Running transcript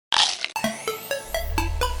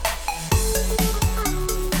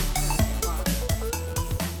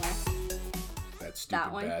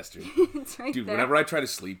Stupid one. bastard. It's right Dude, there. whenever I try to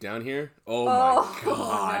sleep down here, oh my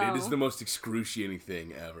god, no. it is the most excruciating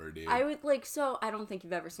thing ever, dude. I would so I don't think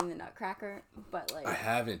you've ever seen the Nutcracker, but I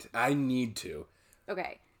haven't. I need to.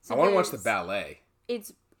 okay. So I want to watch the ballet.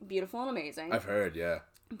 It's beautiful and amazing. I've heard, yeah.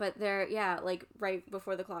 But like right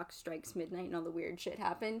before the clock strikes midnight and all the weird shit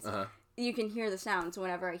happens, you can hear the sound. So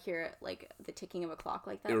whenever I hear it, like the ticking of a clock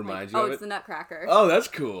like that, it reminds you of of it's it? the Nutcracker. Oh, that's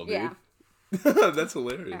cool, dude. Yeah. That's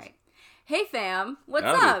hilarious. All right. Hey fam, what's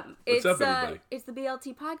Howdy. up? What's up, everybody? It's the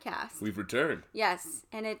BLT podcast. We've returned. Yes,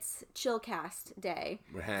 and it's Chillcast Day.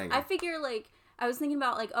 We're hanging. I figure I was thinking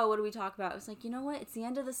about oh, what do we talk about? I was like, you know what? It's the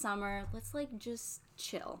end of the summer. Let's just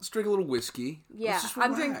chill. Let's drink a little whiskey. Yeah, Let's just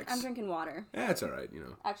I'm relax. drinking water. Yeah, it's all right, you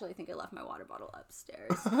know. Actually, I think I left my water bottle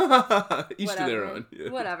upstairs. Each to their own. Yeah.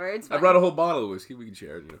 Whatever, it's fine. I brought a whole bottle of whiskey. We can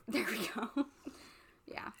share it, you know. There we go.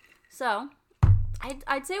 Yeah. So,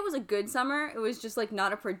 I'd say it was a good summer. It was just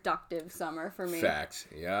not a productive summer for me. Facts.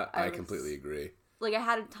 Yeah, I completely agree. I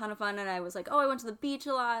had a ton of fun, and I was like, oh, I went to the beach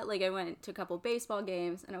a lot. I went to a couple baseball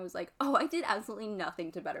games, and I was like, oh, I did absolutely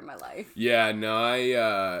nothing to better my life. Yeah, no,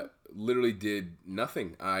 I literally did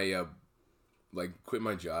nothing. I quit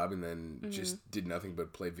my job and then just did nothing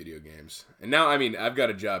but play video games. And now, I mean, I've got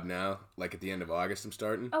a job now. At the end of August, I'm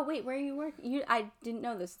starting. Oh wait, where are you working? I didn't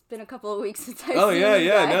know this. It's been a couple of weeks since I've Oh seen yeah, you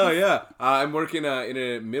yeah, guys. no, yeah. I'm working in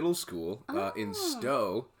a middle school in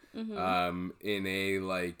Stowe. In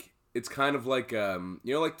a it's kind of like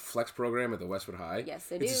the Flex program at the Westwood High. Yes,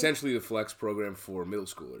 it It's is. essentially the Flex program for middle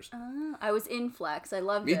schoolers. I was in Flex. I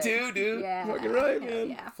loved Me it. too, dude. Yeah, Fucking right, hell man.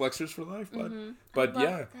 yeah. Flexers for life, bud. But Love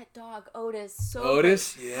yeah. that dog Otis. So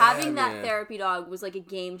Otis? good. Yeah, Having that man. therapy dog was a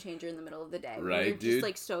game changer in the middle of the day. Right, You're dude.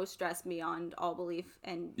 just so stressed beyond all belief,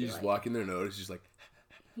 and You just walk in there and Otis is just like...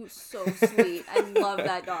 he was so sweet. I love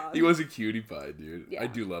that dog. He was a cutie pie, dude. Yeah. I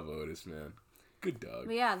do love Otis, man. Good dog.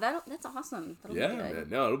 But yeah, that's awesome. That'll Yeah, be good. man.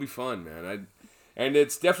 No, it'll be fun, man. And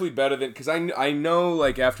it's definitely better than... Because I know,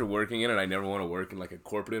 after working in it, I never want to work in, a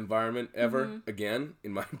corporate environment ever again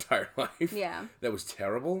in my entire life. Yeah. That was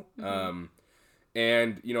terrible. And,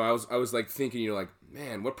 I was thinking,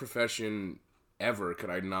 man, what profession ever could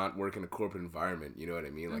I not work in a corporate environment? You know what I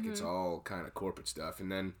mean? It's all kind of corporate stuff.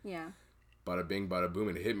 And then... Yeah. Bada bing, bada boom,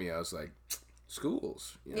 and it hit me. I was like,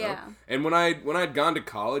 schools, you know? Yeah. And when I'd gone to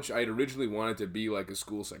college, I had originally wanted to be a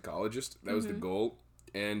school psychologist. That was the goal.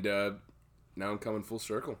 And now I'm coming full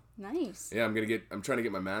circle. Nice. Yeah, I'm trying to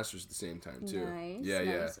get my master's at the same time too. Nice. Yeah, nice.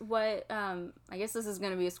 yeah. What I guess this is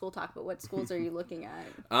going to be a school talk, but what schools are you looking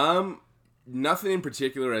at? Nothing in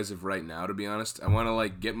particular as of right now, to be honest. I want to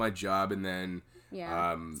get my job and then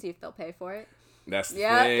See if they'll pay for it. that's the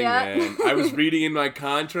thing, man. I was reading in my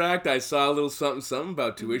contract, I saw a little something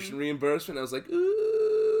about tuition reimbursement. I was like,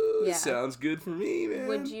 ooh, sounds good for me, man.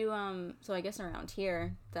 Would you so I guess around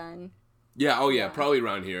here then? Yeah, oh yeah, probably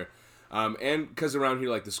around here. And because around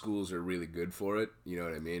here, the schools are really good for it. You know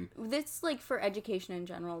what I mean? This for education in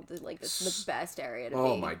general, this is the best area to be.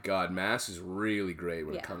 Oh my God, Mass is really great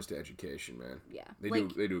when it Yeah. comes to education, man. Yeah.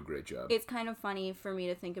 They do a great job. It's kind of funny for me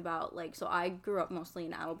to think about so I grew up mostly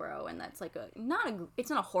in Attleboro, and that's it's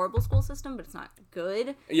not a horrible school system, but it's not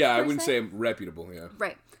good. Yeah, I per wouldn't se. say reputable, yeah.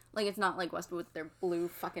 Right. It's not like Westwood with their blue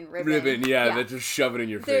fucking ribbon. Yeah, they just shove it in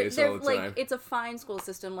your face all the time. It's a fine school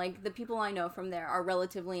system. The people I know from there are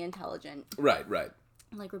relatively intelligent. Right.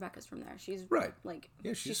 Rebecca's from there. She's right.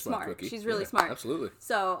 Yeah, she's smart. Cookie. She's really Yeah, smart. Absolutely.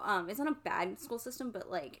 So, it's not a bad school system, but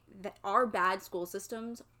our bad school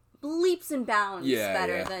systems bleeps and bounds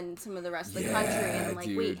better than some of the rest of the country. And I'm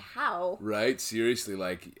dude. wait, how? Right? Seriously,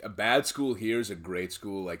 a bad school here is a great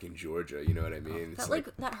school in Georgia. You know what I mean? It's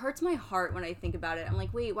That hurts my heart when I think about it. I'm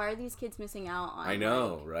like, wait, why are these kids missing out on? I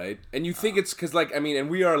know, right? And you think it's because, and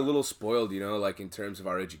we are a little spoiled, in terms of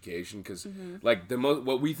our education, because,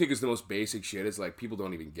 what we think is the most basic shit is, people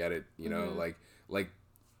don't even get it, you know?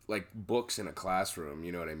 Like books in a classroom,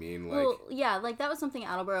 you know what I mean? That was something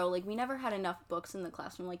Attleboro, we never had enough books in the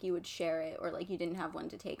classroom, you would share it, or, you didn't have one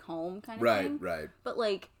to take home, kind of thing. Right. But,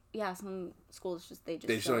 some schools they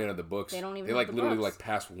just don't even have the books. They don't even They have the literally books.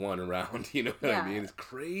 pass one around, you know what I mean? It's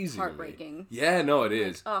crazy. Heartbreaking. Yeah, no, it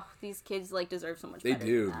is. Oh, these kids deserve so much They better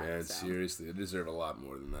do, than that, man. so. Seriously, they deserve a lot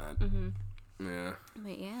more than that. Yeah.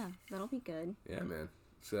 But yeah, that'll be good. Yeah, man.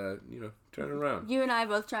 So, turn around. You and I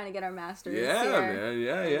both trying to get our masters. Yeah, here. man.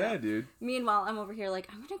 Yeah, dude. Meanwhile, I'm over here I'm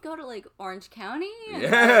gonna go to Orange County. And,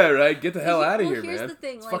 Yeah, right. Get the hell out of here, here's man. The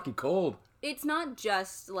thing, it's fucking cold. It's not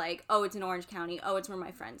just oh, it's in Orange County. Oh, it's where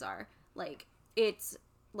my friends are. It's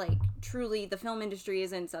truly the film industry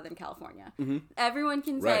is in Southern California. Mm-hmm. Everyone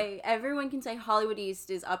can say Hollywood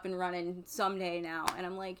East is up and running someday now, and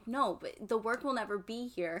I'm like, no, but the work will never be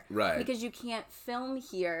here, right? Because you can't film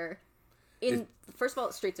here. First of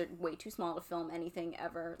all, streets are way too small to film anything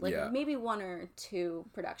ever. Like, maybe 1 or 2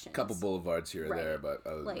 productions. Couple boulevards here or there, but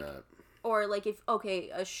other than that. Or, like,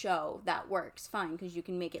 a show, that works, fine, because you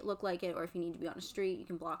can make it look like it, or if you need to be on a street, you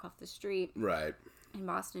can block off the street. Right. In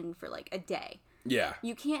Boston for, like, a day. Yeah.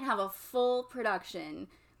 You can't have a full production,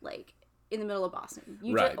 like, in the middle of Boston.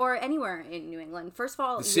 Right. Or anywhere in New England. First of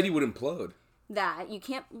all... The city would implode. You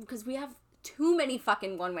can't... Because we have too many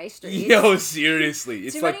fucking one-way streets. Yo, seriously.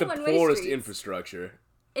 It's like the poorest infrastructure.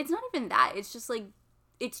 It's not even that. It's just, like...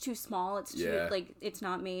 It's too small. It's too, like, it's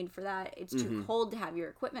not made for that. It's too cold to have your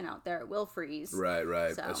equipment out there. It will freeze. Right.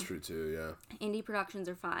 So, that's true, too, yeah. Indie productions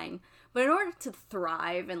are fine. But in order to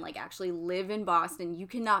thrive and, like, actually live in Boston, you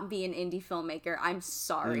cannot be an indie filmmaker. I'm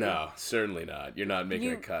sorry. No, certainly not. You're not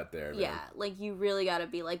making a cut there, man. Yeah, like, you really gotta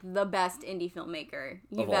be, like, the best indie filmmaker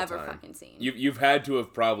you've ever fucking seen. You've had to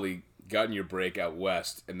have probably gotten your break out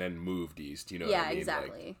west and then moved east, you know what I mean? Yeah,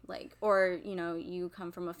 exactly. Like, or, you know, you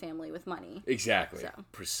come from a family with money. Exactly. So.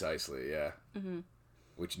 Precisely, yeah. Mm-hmm.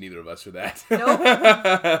 Which neither of us are that. Nope.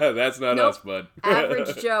 That's not us, bud.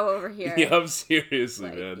 Average Joe over here. Yeah, seriously,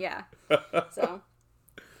 like, man. Yeah. So,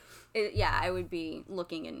 I would be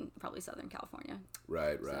looking in probably Southern California.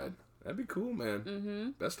 Right. So. That'd be cool, man. Mm-hmm.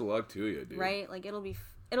 Best of luck to you, dude. Right? Like, it'll be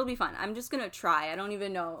fun. I'm just gonna try. I don't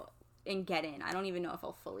even know... and get in. I don't even know if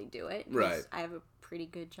I'll fully do it. Right. I have a pretty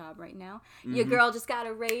good job right now. Mm-hmm. Your girl just got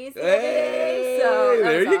a raise. Hey, so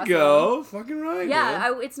there you go. Fucking right.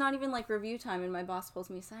 Yeah, it's not even like review time, and my boss pulls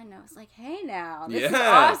me aside, and I was like, "Hey, now this is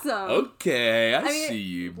awesome." Okay, I mean, see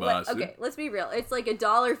you, boss. Okay, let's be real. It's like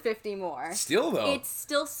 $1.50 more. Still though, it's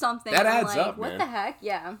still something. That adds up, man. What the heck?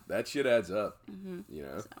 Yeah. That shit adds up. Mm-hmm. You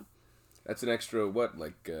know, that's an extra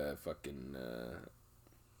fucking.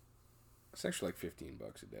 It's actually like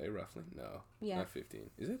 $15 a day, roughly. No, not 15.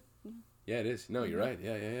 Is it? Yeah, it is. No, you're right.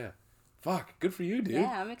 Yeah. Fuck, good for you, dude.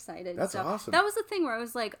 Yeah, I'm excited. That's awesome. That was the thing where I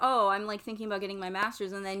was like, oh, I'm like thinking about getting my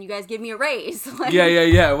master's, and then you guys give me a raise. Like,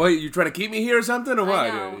 yeah. What, you trying to keep me here or something, or what?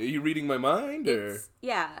 Are you reading my mind, or?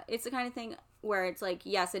 It's the kind of thing where it's like,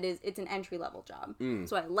 yes, it is. It's an entry level job,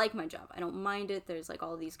 so I like my job. I don't mind it. There's like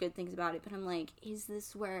all these good things about it, but I'm like, is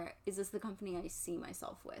this the company I see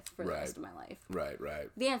myself with for the rest of my life? Right.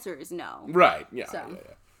 The answer is no. Right. Yeah. So,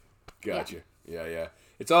 yeah. Gotcha. Yeah.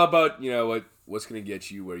 It's all about, you know, what's going to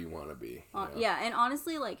get you where you want to be. Yeah, and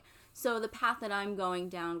honestly, like, so the path that I'm going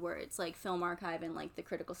down where it's, like, film archive and, like, the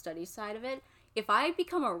critical studies side of it, if I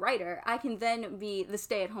become a writer, I can then be the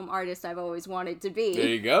stay-at-home artist I've always wanted to be. There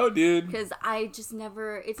you go, dude. Because I just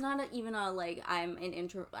never, it's not even like, I am an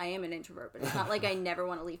introvert, but it's not like I never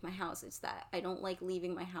want to leave my house. It's that I don't like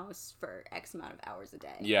leaving my house for X amount of hours a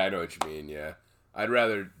day. Yeah, I know what you mean, yeah. I'd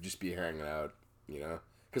rather just be hanging out, you know?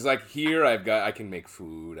 Because, like, here I can make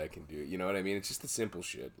food, I can do, you know what I mean? It's just the simple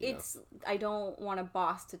shit, you know? I don't want a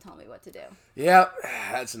boss to tell me what to do. Yeah,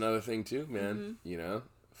 that's another thing, too, man. You know?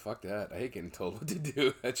 Fuck that. I hate getting told what to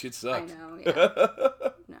do. That shit sucks. I know, yeah.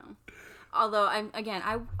 No. Although,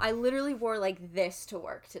 I literally wore, like, this to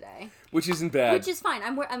work today. Which isn't bad. Which is fine.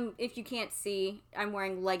 If you can't see, I'm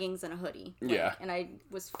wearing leggings and a hoodie. Like, and I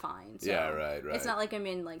was fine. So yeah, right. It's not like I'm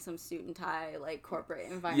in, like, some suit and tie, like, corporate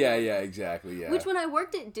environment. Yeah, exactly, yeah. Which, when I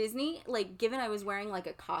worked at Disney, like, given I was wearing, like,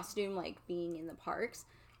 a costume, like, being in the parks,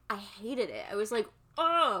 I hated it. I was like,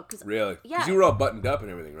 oh. Really? Yeah. Because you were all buttoned up and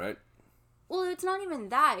everything, right? Well, it's not even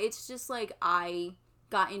that. It's just, like, I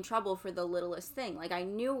got in trouble for the littlest thing. Like, I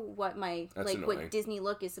knew what my, what Disney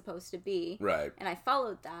look is supposed to be. Right. And I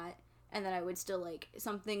followed that. And then I would still, like,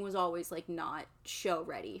 something was always, like, not show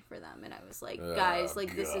ready for them. And I was like, guys,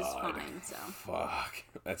 like, this is fine, so. Fuck.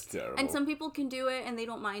 That's terrible. And some people can do it, and they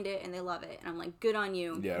don't mind it, and they love it. And I'm like, good on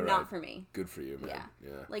you. Yeah, right. Not for me. Good for you, man.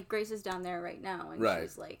 Yeah. Like, Grace is down there right now, and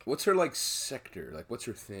she's, like. What's her, like, sector? Like, what's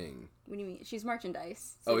her thing? What do you mean? She's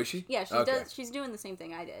merchandise. So is she? Yeah, does. She's doing the same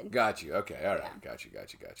thing I did. Got you. Okay, all right. Yeah. Got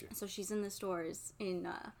you. So she's in the stores in,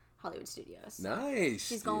 Hollywood Studios. Nice.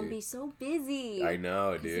 She's gonna be so busy. I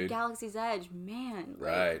know, dude. Galaxy's Edge, man.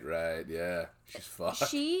 Like, right, yeah. She's fucked.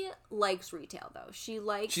 She likes retail though. She's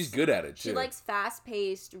good at it too. She likes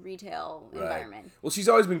fast-paced retail environment. Well, she's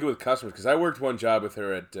always been good with customers because I worked one job with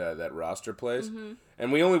her at that roster place,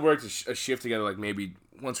 and we only worked a shift together like maybe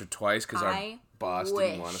once or twice because our boss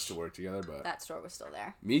didn't want us to work together. But that store was still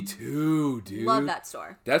there. Me too, dude. Love that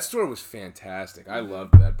store. That store was fantastic. I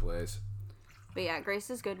loved that place. But yeah, Grace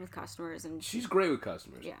is good with customers, and she's great with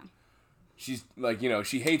customers. Yeah. She's like, you know,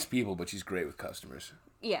 she hates people, but she's great with customers.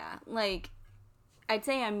 Yeah, like, I'd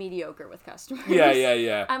say I'm mediocre with customers.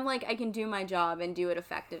 Yeah. I'm like, I can do my job and do it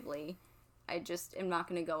effectively. I just am not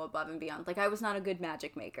going to go above and beyond. Like, I was not a good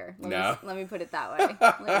magic maker. No. Let me put it that way.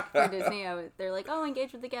 Like, for Disney, they're like, oh,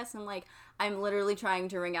 engage with the guests. And, like, I'm literally trying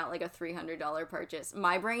to ring out, like, a $300 purchase.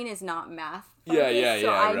 My brain is not math focused,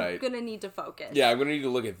 so I'm going to need to focus. Yeah, I'm going to need to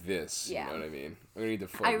look at this. Yeah. You know what I mean? I'm going to need to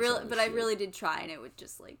focus on this I shit. really did try, and it would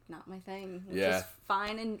just, like, not my thing. It was Yeah. just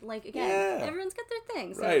fine, and, like, again, everyone's got their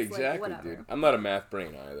thing. So Right, it's exactly, like, whatever. dude. I'm not a math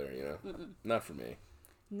brain either, you know? Not for me.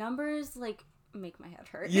 Numbers, like, make my head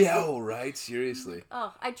hurt. Yeah, right? Seriously.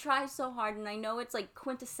 Oh, I try so hard, and I know it's, like,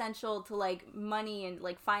 quintessential to, like, money and,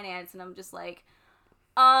 like, finance, and I'm just like,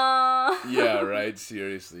 Yeah, right?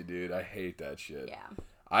 Seriously, dude. I hate that shit. Yeah.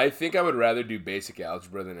 I think I would rather do basic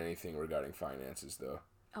algebra than anything regarding finances, though.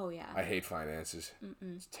 Oh, yeah. I hate finances.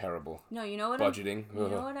 It's terrible. No, you know what? Budgeting. You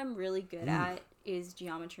know what I'm really good at is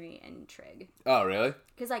geometry and trig. Oh, really?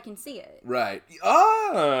 Because I can see it. Right.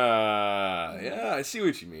 Ah, yeah, I see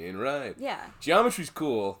what you mean, right. Yeah. Geometry's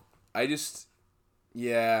cool. I just,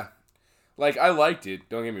 yeah. Like, I liked it,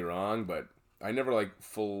 don't get me wrong, but I never, like,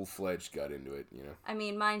 full-fledged got into it, you know? I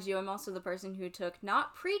mean, mind you, I'm also the person who took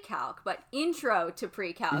not pre-calc, but intro to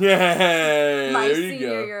pre-calc. Yeah, My there you senior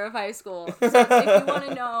go. year of high school. So if you want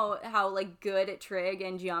to know how, like, good at trig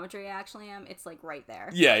and geometry I actually am, it's, like, right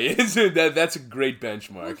there. Yeah, that's a great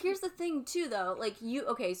benchmark. Well, here's the thing, too, though. Like, so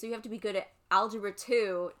you have to be good at Algebra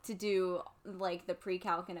 2 to do, like, the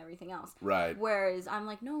pre-calc and everything else. Right. Whereas I'm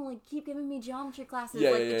like, no, like, keep giving me geometry classes. Yeah,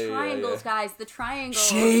 like, yeah, the yeah, triangles, yeah. guys, the triangles.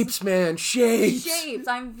 Shapes, man, shapes. Shapes.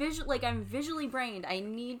 I'm visually brained. I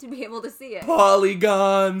need to be able to see it.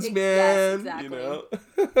 Polygons, man. Yes, exactly. You know?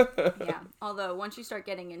 Yeah. Although, once you start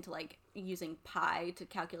getting into, like, using pi to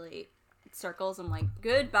calculate circles, I'm like,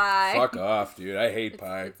 goodbye. Fuck off, dude. I hate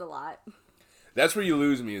pi. It's a lot. That's where you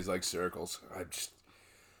lose me is, like, circles.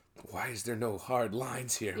 Why is there no hard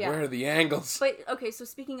lines here? Yeah. Where are the angles? But, okay, so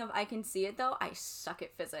speaking of I can see it, though, I suck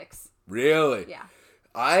at physics. Really? Yeah.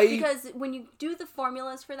 Because when you do the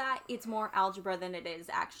formulas for that, it's more algebra than it is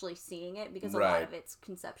actually seeing it, because a lot Right. of it's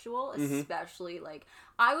conceptual, especially, like,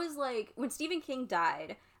 I was like, when Stephen King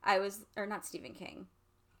died, not Stephen King.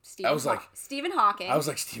 Stephen Hawking. I was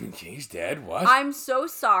like, Stephen King's dead? What? I'm so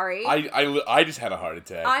sorry. I just had a heart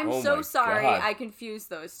attack. I'm Oh so my sorry. God. I confused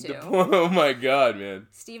those two. Oh my God, man.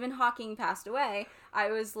 Stephen Hawking passed away. I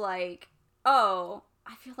was like, oh,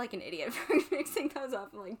 I feel like an idiot for mixing those up.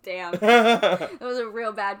 I'm like, damn. That was a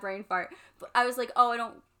real bad brain fart. But I was like, oh,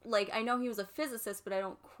 I know he was a physicist, but I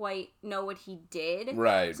don't quite know what he did.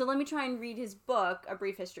 Right. So let me try and read his book, A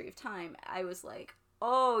Brief History of Time. I was like,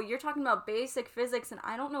 oh, you're talking about basic physics, and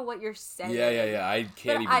I don't know what you're saying. Yeah. I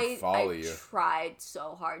can't even follow I you. tried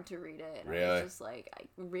so hard to read it. And Really? I was just like, I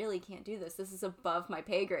really can't do this. This is above my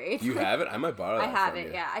pay grade. You have it? I might borrow that I have from it,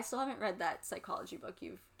 you. yeah. I still haven't read that psychology book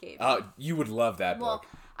you gave me. Oh, you would love that book.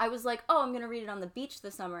 I was like, oh, I'm going to read it on the beach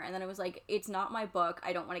this summer. And then I was like, it's not my book.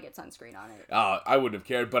 I don't want to get sunscreen on it. Oh, I wouldn't have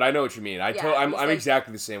cared, but I know what you mean. I'm like,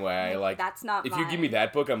 exactly the same way. I like. That's not If you give me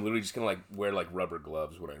that book, I'm literally just gonna like wear like rubber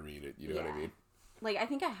gloves when I read it. You know what I mean? Like, I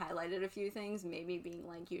think I highlighted a few things, maybe being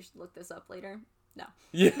like, you should look this up later. No.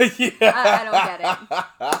 Yeah. I don't get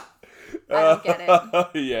it. I don't get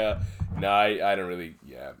it. Yeah. No, I don't really.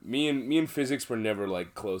 Yeah. Me and physics were never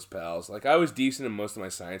like close pals. Like I was decent in most of my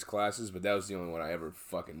science classes, but that was the only one I ever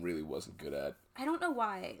fucking really wasn't good at. I don't know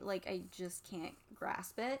why. Like, I just can't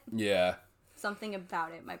grasp it. Yeah. Something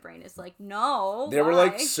about it, my brain is like, no. There were why?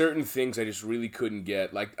 like certain things I just really couldn't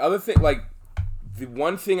get. Like other thing, like the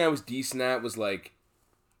one thing I was decent at was like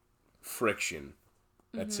friction.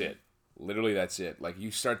 That's it. Literally, that's it. Like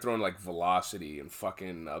you start throwing like velocity and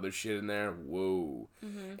fucking other shit in there. Whoa.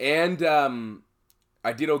 And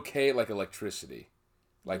I did okay at like electricity,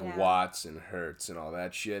 like watts and hertz and all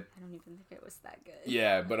that shit. I don't even think it was that good.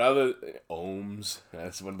 Yeah, but other ohms.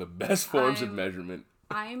 That's one of the best forms of measurement.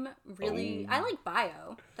 I like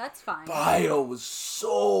bio. That's fine. Bio was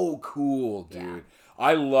so cool, dude. Yeah.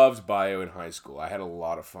 I loved bio in high school. I had a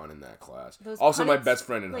lot of fun in that class. Those Also, my Punnett, best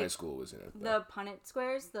friend in like, high school was in it. The Punnett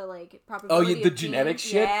squares, the like Oh, probability. yeah, the of genetic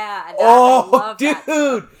genes. shit? Yeah. I Oh, love dude!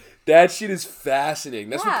 That. That shit is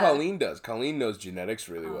fascinating. That's what Yeah. Colleen does. Colleen knows genetics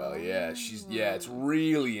really well. Yeah, it's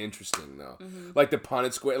really interesting though. Like the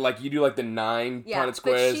Punnett square, like you do like the 9 Punnett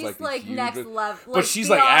squares, but she's like the like huge next ones. level. But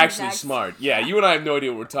she's like actually next. smart. Yeah, you and I have no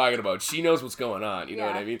idea what we're talking about. She knows what's going on. You know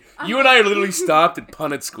what I Yeah. mean? You and I are literally stopped at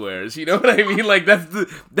Punnett squares. You know what I mean? Like that's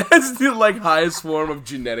the like highest form of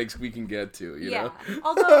genetics we can get to. You know?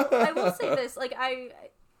 Although I will say this, like I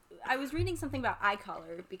was reading something about eye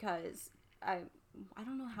color because I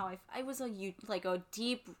don't know how I was a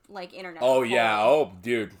deep like internet. Oh hole. yeah. Oh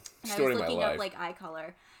dude. And Story I of was my looking life. up like eye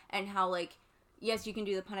color and how like yes, you can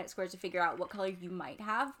do the Punnett squares to figure out what color you might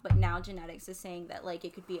have, but now genetics is saying that, like,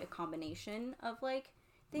 it could be a combination of, like,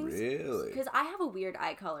 things. Really? Because I have a weird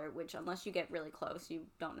eye color, which unless you get really close, you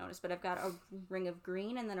don't notice. But I've got a ring of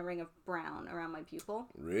green and then a ring of brown around my pupil.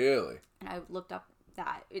 Really? And I looked up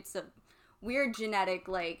that. It's a weird genetic,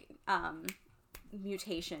 like,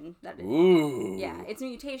 mutation that Ooh. Yeah, it's a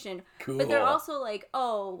mutation. Cool. But they're also like,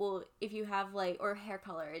 oh, well, if you have like, or hair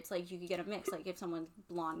color, it's like you could get a mix. Like if someone's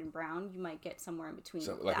blonde and brown, you might get somewhere in between.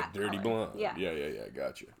 So, like that a dirty color. blonde. Yeah. Yeah, And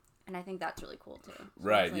gotcha. I think that's really cool too. So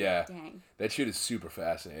Right, like, yeah. Dang. That shit is super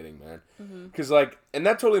fascinating, man. Because, like, and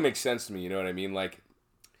that totally makes sense to me, you know what I mean? Like,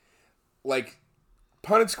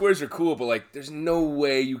 Punnett squares are cool, but, like, there's no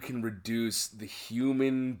way you can reduce the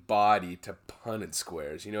human body to Punnett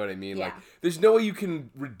squares, you know what I mean? Yeah. Like, there's no way you can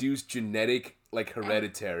reduce genetic, like,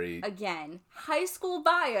 hereditary... Again, high school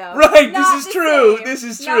bio. Right, not this is the true. same. This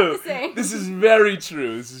is Not true. the same. This is very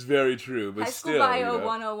true. This is very true. But high still, school bio you know?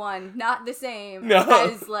 101, not the same No.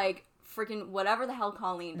 as like freaking whatever the hell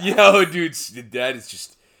Colleen does. Yo, dude, that is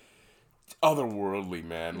just otherworldly,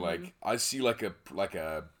 man. Like, I see like a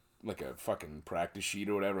fucking practice sheet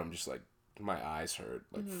or whatever. I'm just like, my eyes hurt.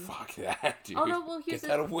 Like, fuck that, dude. Oh, no, well, here's Get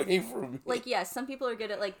that away from me. Like, yes, some people are good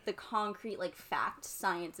at, like, the concrete, like, fact,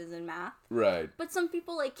 sciences, and math. Right. But some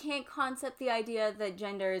people, like, can't concept the idea that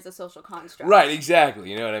gender is a social construct. Right, exactly.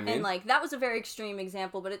 You know what I mean? And, like, that was a very extreme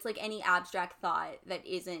example, but it's, like, any abstract thought that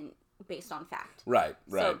isn't based on fact. Right.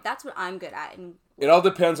 So that's what I'm good at. And it all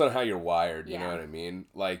depends on how you're wired, you Yeah. know what I mean?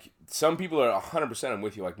 Like, some people are 100%, I'm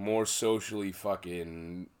with you, like, more socially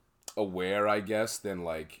fucking aware, I guess, than,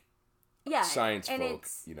 like... yeah, science and folk,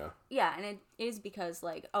 it's, you know. Yeah, and it is because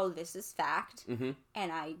like, oh, this is fact,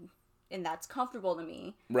 and that's comfortable to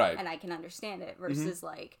me, Right. and I can understand it. Versus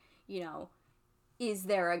like, you know, is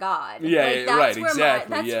there a God? Yeah, like, yeah, that's right, where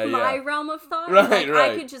exactly. That's my realm of thought. Right, like,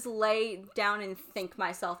 right. I could just lay down and think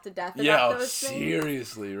myself to death about Yeah, those things.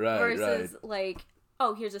 seriously, right, Versus right. like,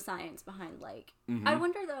 oh, here's a science behind like. I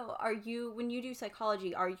wonder though, are you when you do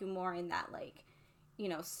psychology, are you more in that like, you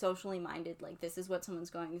know, socially minded, like this is what someone's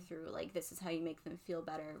going through, like this is how you make them feel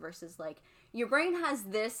better, versus like your brain has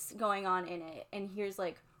this going on in it, and here's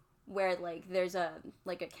like where like there's a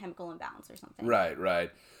like a chemical imbalance or something. Right, right.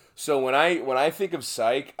 So when I think of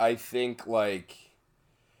psych, I think like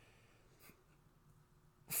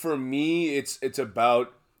for me it's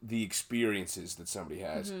about the experiences that somebody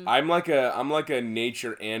has. I'm like a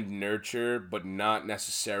nature and nurture, but not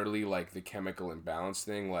necessarily like the chemical imbalance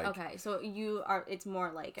thing. Like Okay, so you are. It's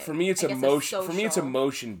more like for me, it's emotion. For me, it's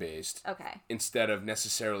emotion based. Okay. Instead of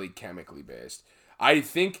necessarily chemically based. I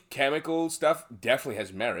think chemical stuff definitely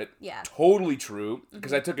has merit. Yeah. Totally true.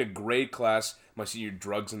 Because I took a great class my senior,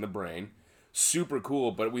 drugs in the brain. Super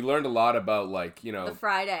cool, but we learned a lot about like, you know, The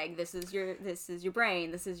fried egg. This is your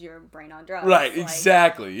brain. This is your brain on drugs. right, like,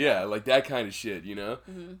 exactly, yeah, like that kind of shit, you know.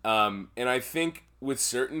 And I think with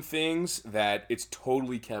certain things that it's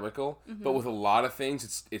totally chemical, but with a lot of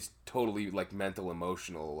things it's totally like mental,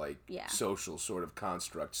 emotional, like social sort of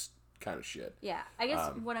constructs kind of shit. Yeah, I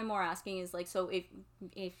guess what I'm more asking is like, so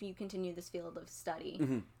if you continue this field of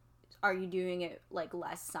study, are you doing it like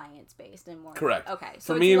less science based and more? Correct. Okay,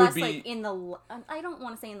 so For it's me, it less would be like in the. I don't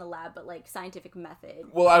want to say in the lab, but like scientific method.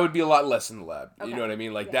 well, I would be a lot less in the lab. You Okay. know what I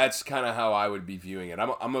mean? Like that's kind of how I would be viewing it.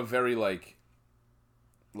 I'm a very like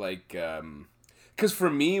because for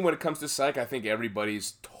me when it comes to psych, I think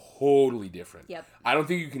everybody's totally different. Yep. I don't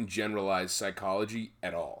think you can generalize psychology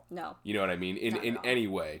at all. No. You know what I mean? Not at In all. any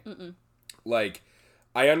way. Like,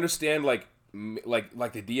 I understand, like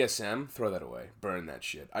the DSM, throw that away. Burn that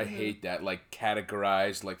shit. I hate that, like,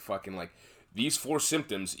 categorized, like, fucking, like, these 4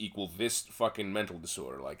 symptoms equal this fucking mental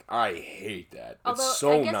disorder. Like, I hate that. Although, it's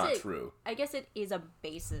so I guess not true. I guess it is a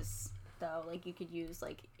basis, though. Like, you could use,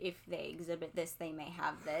 like, if they exhibit this, they may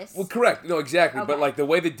have this. Well, correct. No, exactly. But, Okay. like, the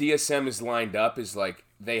way the DSM is lined up is, like,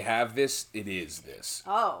 they have this, it is this.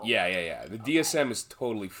 Oh. Yeah. The DSM is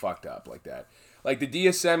totally fucked up like that. Like, the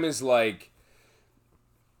DSM is, like...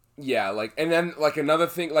 Yeah, like, and then, like, another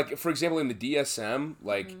thing, like, for example, in the DSM,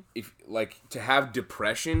 like, if, like, to have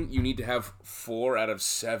depression, you need to have 4 out of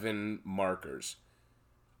 7 markers.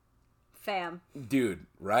 Fam. Dude,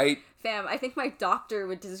 right? Fam, I think my doctor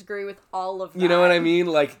would disagree with all of that. You know what I mean?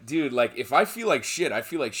 Like, dude, like, if I feel like shit, I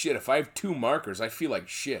feel like shit. If I have 2 markers, I feel like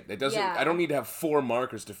shit. It doesn't, Yeah. I don't need to have 4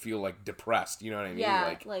 markers to feel, like, depressed, you know what I mean?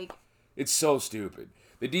 Yeah, like it's so stupid.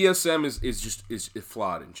 The DSM is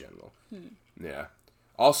flawed in general. Yeah.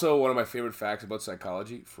 Also, one of my favorite facts about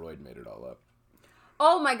psychology, Freud made it all up.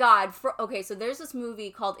 oh my god. Okay, so there's this movie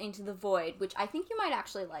called Into the Void, which I think you might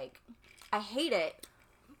actually like. I hate it,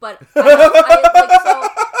 but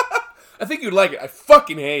I I think you'd like it. I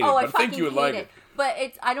fucking hate it, Oh, but I think you would like it. But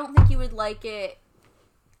I don't think you would like it.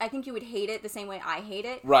 I think you would hate it the same way I hate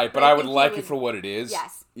it. Right, but I would like it for what it is.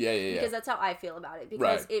 Yes. Yeah. Because that's how I feel about it.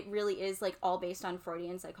 Because it really is, like, all based on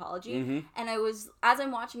Freudian psychology. Mm-hmm. And as I'm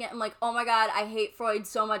watching it, I'm like, oh my god, I hate Freud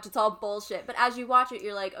so much. It's all bullshit. But as you watch it,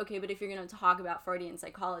 you're like, okay, but if you're going to talk about Freudian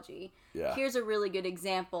psychology, here's a really good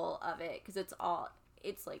example of it. Because it's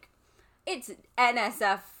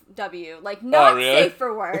NSFW. Like, not safe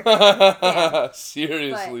for work. Yeah.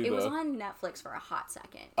 Seriously, but it was on Netflix for a hot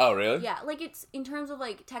second. Oh, really? Yeah, like, it's, in terms of,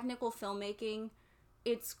 like, technical filmmaking,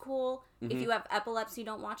 it's cool. If you have epilepsy,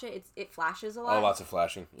 don't watch it. It flashes a lot. Oh, lots of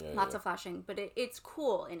flashing. Lots of flashing. But it's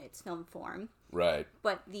cool in its film form. Right.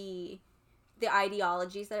 But the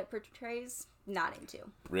ideologies that it portrays, not into.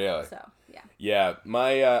 Really? So, yeah. Yeah,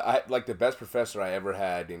 my, like, the best professor I ever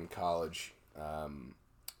had in college,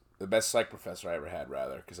 the best psych professor I ever had,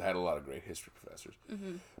 rather, because I had a lot of great history professors.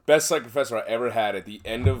 Mm-hmm. Best psych professor I ever had at the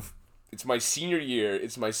end of, it's my senior year,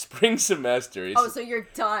 it's my spring semester. So you're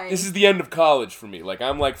done. This is the end of college for me. Like,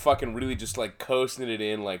 I'm, like, fucking really just, like, coasting it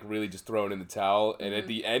in, like, really just throwing in the towel. And at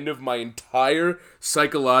the end of my entire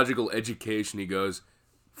psychological education, he goes,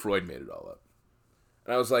 Freud made it all up.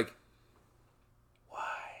 And I was like,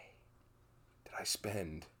 why did I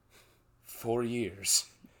spend 4 years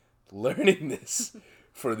learning this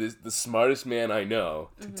for the smartest man I know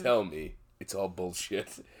to tell me it's all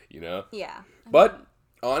bullshit, you know? Yeah. But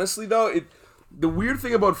honestly, though, the weird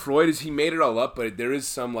thing about Freud is he made it all up, but there is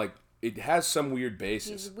some, like, it has some weird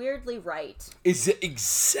basis. He's weirdly right.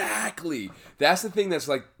 Exactly. That's the thing that's,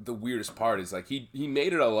 like, the weirdest part is, like, he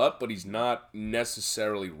made it all up, but he's not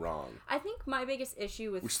necessarily wrong. I think my biggest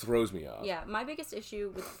issue with... Which throws me off. Yeah, my biggest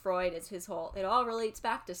issue with Freud is his whole... It all relates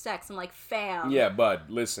back to sex. I'm like, fam. Yeah, bud,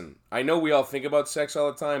 listen. I know we all think about sex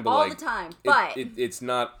all the time, but, all like... the time, but... It's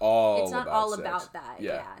not all It's not about all sex. about that,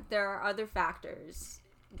 yeah. There are other factors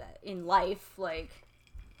that in life, like...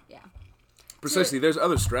 Yeah. Precisely, there's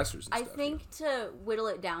other stressors and I stuff. think to whittle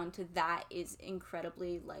it down to that is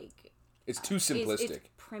incredibly, like... It's too simplistic. It's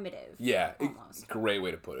primitive. Yeah, almost. Great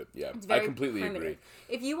way to put it. Yeah, It's very I completely primitive. agree.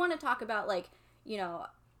 If you want to talk about, like, you know,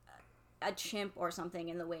 a chimp or something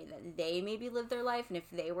in the way that they maybe live their life, and if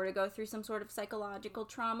they were to go through some sort of psychological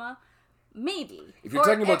trauma, maybe. If you're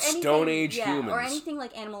talking about Stone Age humans. Or anything,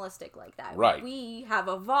 like, animalistic like that. Right. We have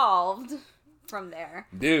evolved... from there.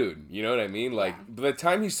 Dude, you know what I mean? Like, by the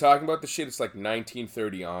time he's talking about the shit, it's like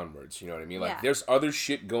 1930 onwards, you know what I mean? Like, there's other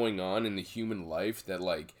shit going on in the human life that,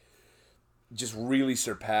 like, just really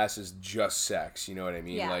surpasses just sex, you know what I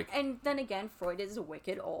mean? Yeah, like, and then again, Freud is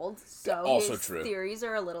wicked old, so also his true. Theories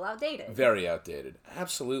are a little outdated. Very outdated.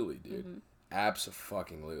 Absolutely, dude.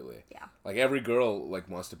 Abso-fucking-lutely. Yeah. Like, every girl, like,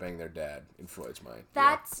 wants to bang their dad, in Freud's mind.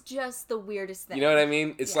 That's just the weirdest thing. You know what I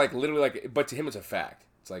mean? It's like, literally, like, but to him it's a fact.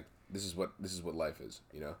 It's like, this is what life is,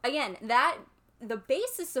 you know? Again, the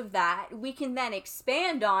basis of that we can then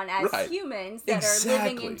expand on as humans that are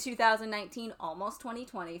living in 2019, almost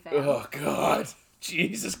 2020, fam. Oh, God.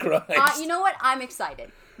 Jesus Christ. You know what? I'm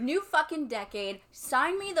excited. New fucking decade.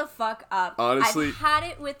 Sign me the fuck up. Honestly, I've had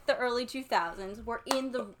it with the early 2000s.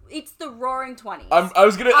 It's the roaring 20s. I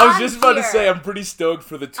was just about to say, I'm pretty stoked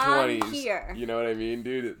for the 20s. I'm here. You know what I mean,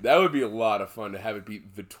 dude? That would be a lot of fun to have it be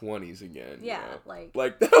the 20s again. Yeah, you know?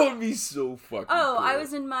 like that would be so fucking cool. I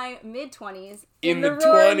was in my mid-20s. In the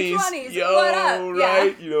roaring 20s. Yo, what up?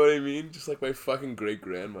 right? Yeah. You know what I mean? Just like my fucking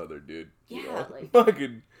great-grandmother, dude. Yeah, you know? like...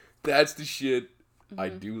 Fucking, that's the shit I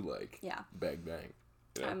do like. Yeah. Bang, bang.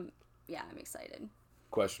 Yeah. I'm excited.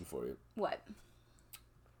 Question for you. What?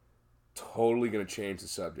 Totally gonna change the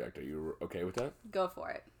subject. Are you okay with that? Go for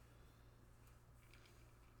it.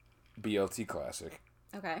 BLT Classic.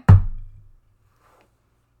 Okay.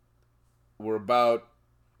 We're about...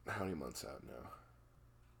 How many months out now?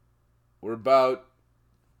 We're about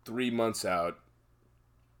 3 months out.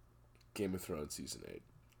 Game of Thrones Season 8.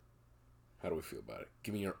 How do we feel about it?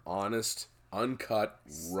 Give me your honest, uncut,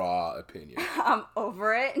 raw opinion. I'm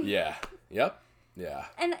over it. Yeah. Yep. Yeah.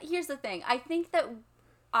 And here's the thing. I think that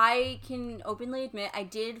I can openly admit I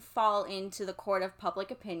did fall into the court of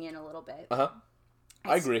public opinion a little bit. Uh-huh.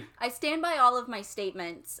 I agree. I stand by all of my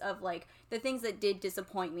statements of, like, the things that did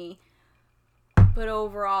disappoint me. But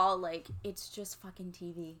overall, like, it's just fucking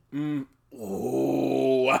TV.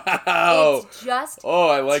 Oh, wow. It's just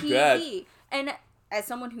I like TV. that. And as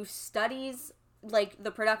someone who studies, like,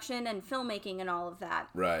 the production and filmmaking and all of that.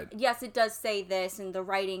 Right. Yes, it does say this, and the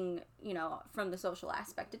writing, you know, from the social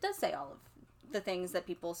aspect, it does say all of the things that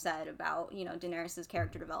people said about, you know, Daenerys'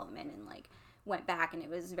 character development and, like, went back and it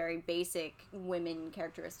was very basic women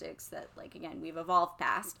characteristics that, like, again, we've evolved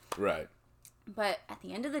past. Right. But at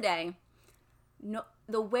the end of the day, no,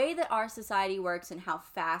 the way that our society works and how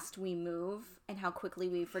fast we move and how quickly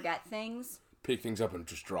we forget things. Pick things up and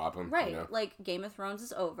just drop them. Right. You know? Like, Game of Thrones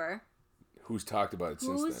is over. Who's talked about it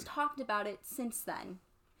since then? Who's talked about it since then?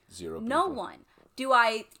 Zero people. No one. Do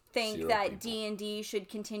I think Zero that people. D&D should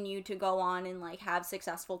continue to go on and, like, have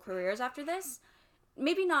successful careers after this?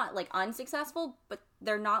 Maybe not, like, unsuccessful, but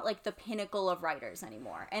they're not, like, the pinnacle of writers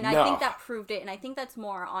anymore. And I think that proved it, and I think that's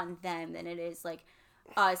more on them than it is, like,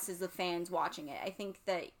 us as the fans watching it. I think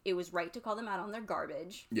that it was right to call them out on their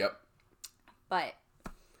garbage. Yep. But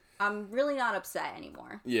I'm really not upset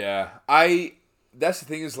anymore. Yeah. That's the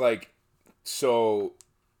thing is, like, so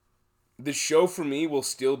the show for me will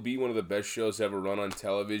still be one of the best shows ever run on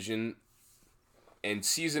television. And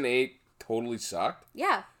season 8 totally sucked.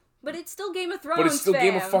 Yeah. But it's still Game of Thrones, But it's still fam.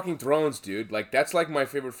 Game of fucking Thrones, dude. Like, that's like my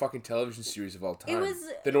favorite fucking television series of all time. It was...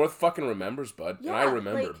 The North fucking remembers, bud. Yeah, and I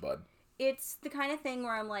remember, like, bud. It's the kind of thing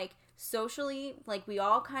where I'm like, socially, like, we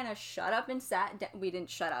all kind of shut up and sat down. We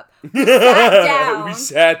didn't shut up. We sat down. We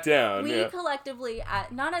sat down, We yeah. collectively,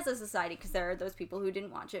 not as a society, because there are those people who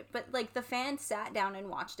didn't watch it, but, like, the fans sat down and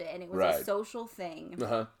watched it, and it was a Right. social thing.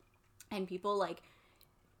 Uh-huh. And people, like,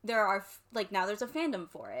 there are, like, now there's a fandom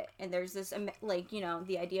for it, and there's this, like, you know,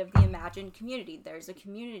 the idea of the imagined community. There's a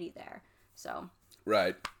community there. So,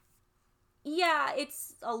 Right. yeah,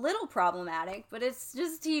 it's a little problematic, but it's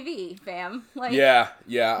just TV, fam. Like, Yeah,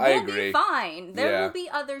 I we'll agree. be fine. There Yeah. will be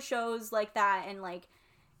other shows like that, and, like,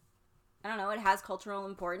 I don't know, it has cultural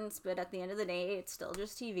importance, but at the end of the day, it's still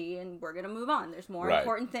just TV, and we're gonna move on. There's more Right.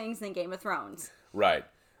 important things than Game of Thrones. Right.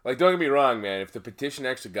 Like, don't get me wrong, man. If the petition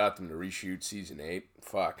actually got them to reshoot season 8,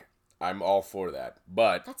 fuck. I'm all for that.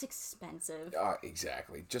 But... That's expensive.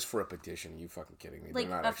 Exactly. Just for a petition. You fucking kidding me? Like,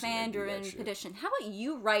 They're not a actually gonna do that fan-driven shit. petition. How about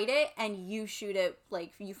you write it, and you shoot it,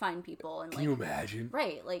 like, you find people, and, Can like... you imagine?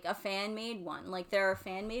 Right, like, a fan-made one. Like, there are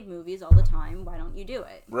fan-made movies all the time. Why don't you do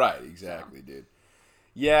it? Right, exactly, dude.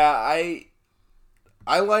 Yeah,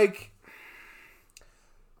 I like...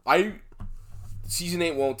 Season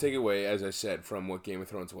 8 won't take away, as I said, from what Game of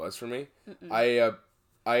Thrones was for me.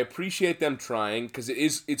 I appreciate them trying, because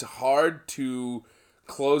it's hard to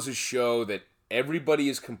close a show that everybody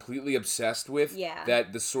is completely obsessed with, Yeah.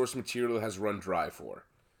 that the source material has run dry for.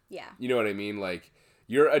 Yeah. You know what I mean? Like,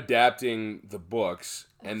 you're adapting the books,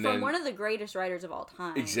 and From then... one of the greatest writers of all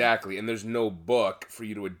time. Exactly, and there's no book for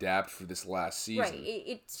you to adapt for this last season. Right.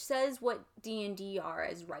 It says what D&D are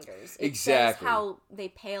as writers. It Exactly. says how they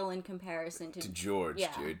pale in comparison to George,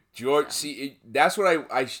 yeah. dude. George, see, that's what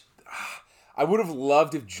I would have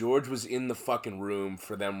loved if George was in the fucking room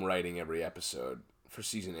for them writing every episode for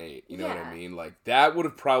season 8. You know what I Yeah. mean? Like, that would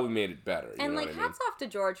have probably made it better. You And, know like, what I mean? hats off to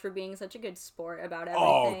George for being such a good sport about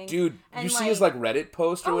Oh, everything. dude. And, You see his, like, Reddit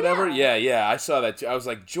post or Oh, whatever? yeah. Yeah, I saw that too. I was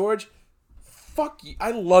like, George, fuck you.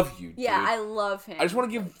 I love you, dude. Yeah, I love him. I just want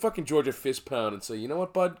to give fucking George a fist pound and say, you know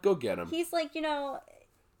what, bud? Go get him. He's like, you know,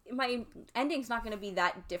 my ending's not going to be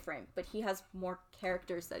that different, but he has more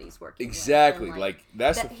characters that he's working Exactly. with. And, Like,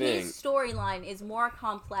 that's the thing. His storyline is more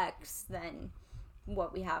complex than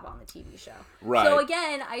what we have on the TV show. Right. So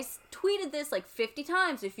again, I tweeted this like 50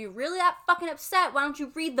 times. If you're really that fucking upset, why don't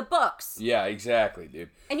you read the books? Yeah, exactly, dude.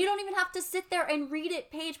 And you don't even have to sit there and read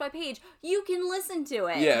it page by page. You can listen to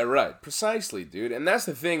it. Yeah, right. Precisely, dude. And that's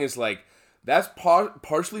the thing is, like, that's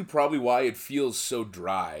partially probably why it feels so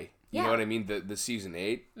dry. You know what I mean? The season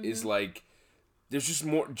 8 is like, there's just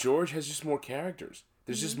more, George has just more characters.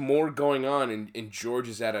 There's just more going on in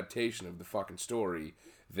George's adaptation of the fucking story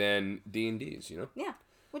than D&D's, you know? Yeah.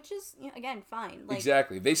 Which is, you know, again, fine. Like,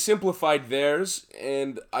 Exactly. They simplified theirs,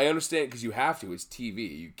 and I understand because you have to. It's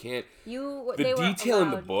TV. You can't... The they were detail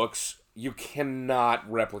in the allowed- books, you cannot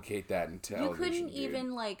replicate that in television, You couldn't dude.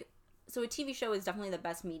 even, like... So a TV show is definitely the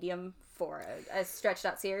best medium for a stretched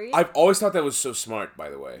out series. I've always thought that was so smart, by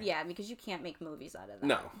the way. Yeah, because you can't make movies out of that.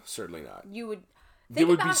 No, certainly not. You would... There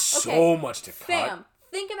would be so much to cut. Fam,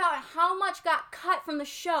 think about how much got cut from the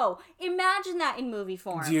show. Imagine that in movie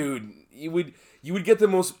form. Dude, you would get the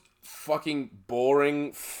most fucking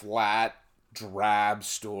boring, flat, drab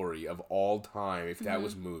story of all time if that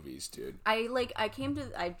was movies, dude. I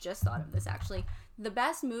just thought of this, actually. The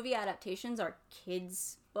best movie adaptations are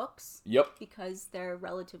kids' books. Yep. Because they're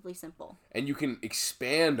relatively simple. And you can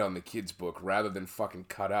expand on the kid's book rather than fucking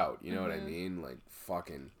cut out. You know what I mean? Like,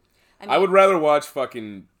 fucking... I would rather watch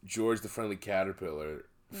fucking George the Friendly Caterpillar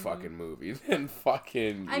fucking movie than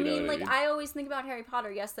fucking... I mean, like, I always think about Harry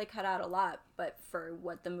Potter. Yes, they cut out a lot, but for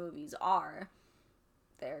what the movies are,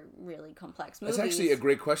 they're really complex movies. That's actually a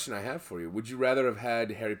great question I have for you. Would you rather have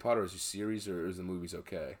had Harry Potter as a series, or is the movies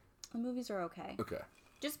okay? The movies are okay. Okay.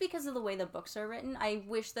 just because of the way the books are written. I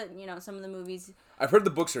wish that, you know, some of the movies... I've heard the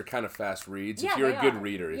books are kind of fast reads. Yeah, if you're they a good are.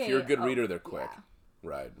 reader. Yeah, If you're a yeah. good Oh, reader, they're quick. yeah.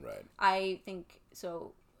 Right. I think,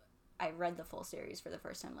 so I read the full series for the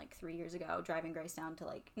first time like 3 years ago, driving Grace down to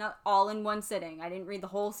like, not all in one sitting. I didn't read the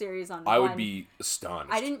whole series on I would be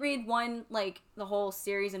astonished. I didn't read the whole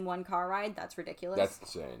series in one car ride. That's ridiculous.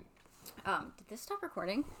 That's insane. Did this stop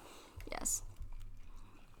recording? Yes.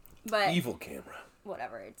 But Evil camera.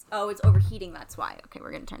 whatever. It's overheating. That's why. Okay,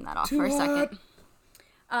 we're gonna turn that off for a second.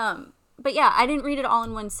 But yeah, I didn't read it all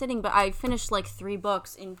in one sitting, but I finished like 3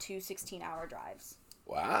 books in 2 16-hour drives.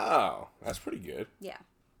 Wow, that's pretty good. Yeah.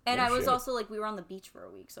 And No I was shit. also like, we were on the beach for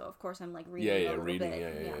a week, so of course I'm like reading a little reading,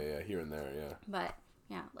 bit. yeah, here and there, yeah. But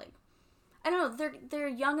yeah, like, I don't know, they're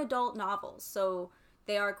young adult novels, so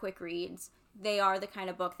they are quick reads. They are the kind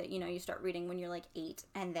of book that, you know, you start reading when you're like 8,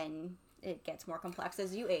 and then it gets more complex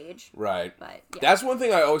as you age. Right. But yeah. That's one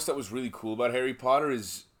thing I always thought was really cool about Harry Potter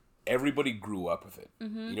is everybody grew up with it.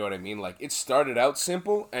 Mm-hmm. You know what I mean? Like, it started out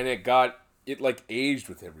simple, and it like aged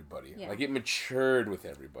with everybody. Yeah. Like, it matured with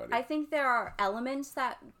everybody. I think there are elements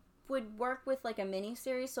that would work with like a mini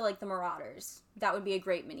series. So like the Marauders, that would be a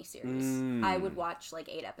great mini series. I would watch like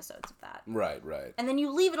 8 episodes of that. Right. And then you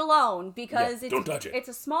leave it alone because don't touch it. It's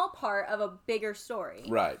a small part of a bigger story.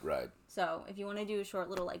 Right. So if you want to do a short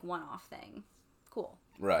little like one-off thing, cool.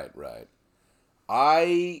 Right.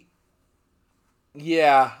 I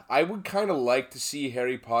would kind of like to see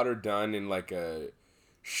Harry Potter done in like a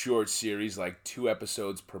short series, like 2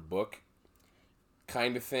 episodes per book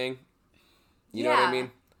kind of thing. You know what I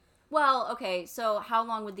mean? Well, okay, so how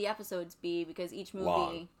long would the episodes be? Because each movie...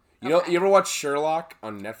 Long. You know, you ever watch Sherlock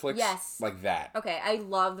on Netflix? Yes. Like that. Okay, I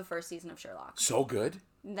love the first season of Sherlock. So good?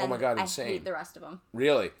 Then oh my god, insane. I hate the rest of them.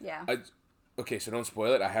 Really? Yeah. Okay, so don't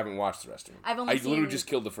spoil it. I haven't watched the rest of them. I literally seen- just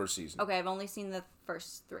killed the first season. Okay, I've only seen the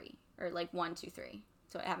first 3. Or like 1, 2, 3.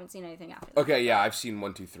 So I haven't seen anything after that. Okay, yeah, I've seen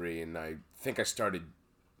 1, 2, 3, and I think I started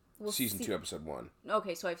season see- 2, episode 1.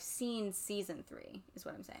 Okay, so I've seen season 3, is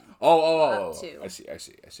what I'm saying. Oh. Up to. I see.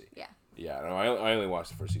 Yeah. Yeah, no, I only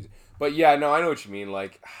watched the first season. But yeah, no, I know what you mean.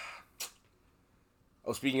 Like,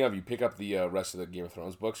 oh, speaking of, you pick up the rest of the Game of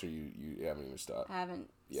Thrones books, or you haven't even stopped? I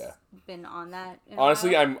haven't been on that.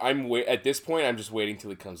 Honestly, I'm at this point, I'm just waiting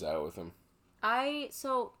till he comes out with them. I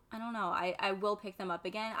don't know. I will pick them up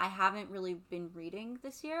again. I haven't really been reading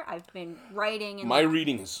this year. I've been writing and my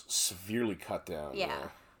reading is severely cut down. Yeah.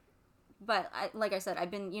 But like I said,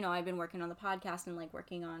 I've been working on the podcast and like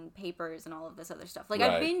working on papers and all of this other stuff. Like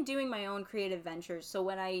Right. I've been doing my own creative ventures. So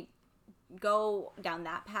when I go down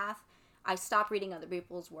that path, I stop reading other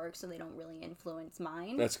people's work so they don't really influence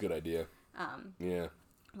mine. That's a good idea. Yeah.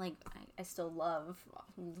 Like I still love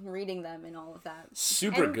reading them and all of that.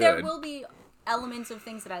 Super and good. There will be elements of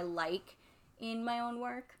things that I like in my own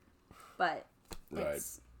work, but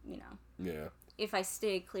it's, you know, Yeah. if I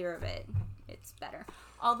stay clear of it, it's better.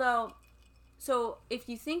 Although, so if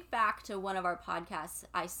you think back to one of our podcasts,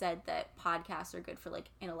 I said that podcasts are good for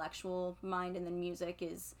like intellectual mind and then music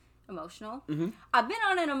is emotional. Mm-hmm. I've been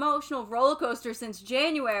on an emotional roller coaster since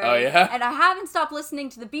January. Oh, yeah? And I haven't stopped listening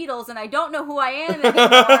to the Beatles and I don't know who I am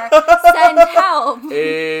anymore. Send help.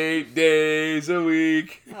 8 days a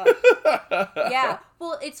week. Yeah.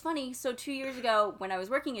 Well, it's funny. So 2 years ago, when I was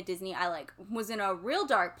working at Disney, I like was in a real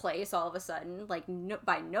dark place all of a sudden, like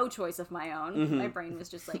by no choice of my own. Mm-hmm. My brain was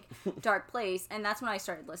just like dark place, and that's when I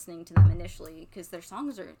started listening to them initially because their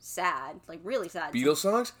songs are sad, like really sad. Beatles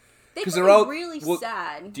songs? Because they're all really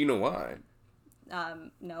sad. Do you know why?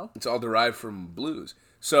 No. It's all derived from blues.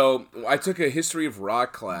 So I took a history of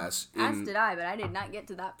rock class. As did I, but I did not get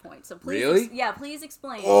to that point. So please, Really? Please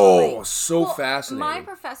explain. Oh, so fascinating. My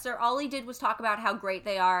professor, all he did was talk about how great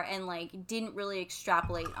they are, and like didn't really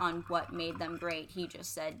extrapolate on what made them great. He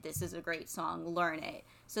just said, "This is a great song. Learn it."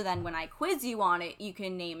 So then, when I quiz you on it, you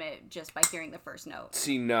can name it just by hearing the first note.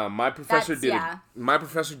 See, no, my professor did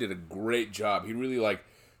a great job. He really like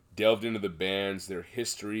delved into the bands, their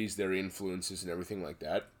histories, their influences, and everything like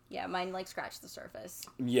that. Yeah, mine like scratched the surface.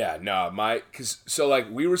 Yeah, no,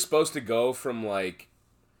 we were supposed to go from like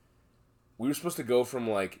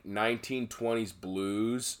 1920s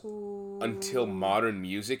blues until modern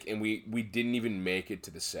music, and we didn't even make it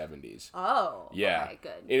to the 70s. Oh, yeah, okay,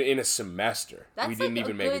 good. In a semester, we didn't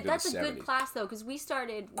even make it to the 70s. That's a good class though, because we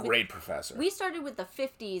started. Great professor. We started with the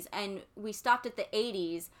 50s, and we stopped at the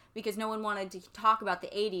 80s because no one wanted to talk about the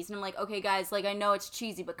 80s. And I'm like, okay, guys, like I know it's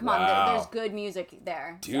cheesy, but come on, there's good music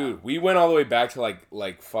there. Dude, we went all the way back to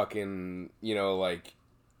like fucking, you know, like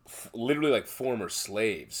literally like former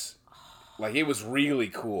slaves. Like, it was really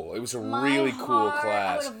cool. It was a really cool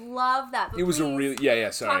class. I would have loved that. But it was a really... Yeah,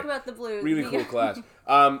 sorry. Talk about the blues. Really cool class.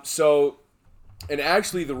 So, And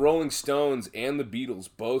actually, the Rolling Stones and the Beatles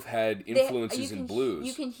both had influences in blues.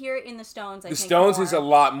 You can hear it in the Stones. The Stones is a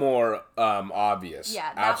lot more obvious.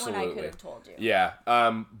 Yeah, that absolutely. one I could have told you. Yeah,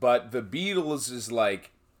 but the Beatles is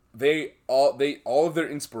like all of their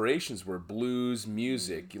inspirations were blues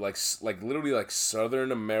music, like literally like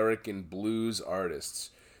Southern American blues artists.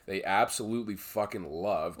 They absolutely fucking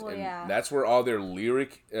loved, that's where all their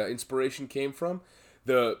lyric inspiration came from.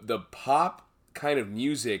 The pop kind of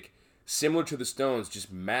music, similar to the Stones,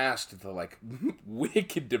 just masked the like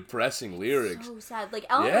wicked depressing lyrics. So sad. Like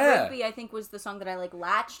Eleanor Rigby, I think was the song that I like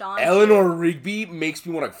latched on. Eleanor Rigby makes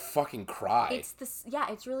me want to fucking cry.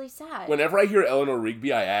 It's really sad. Whenever I hear Eleanor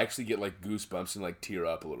Rigby, I actually get like goosebumps and like tear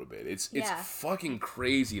up a little bit. It's fucking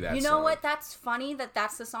crazy that. You know what? That's funny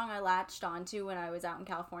that's the song I latched onto when I was out in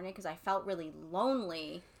California because I felt really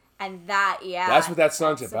lonely. And that's what that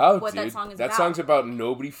song's about, dude. That song is that song's about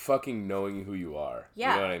nobody fucking knowing who you are.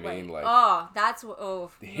 Yeah, you know what I mean? Like,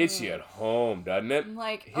 it hits you at home, doesn't it?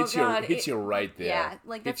 Like, hits you right there. Yeah,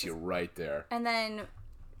 like hits you right there. And then,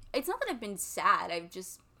 it's not that I've been sad.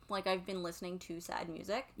 I've been listening to sad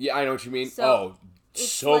music. Yeah, I know what you mean. So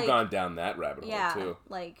gone down that rabbit hole too.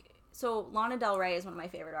 So Lana Del Rey is one of my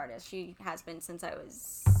favorite artists. She has been since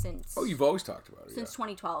Oh, you've always talked about her. Since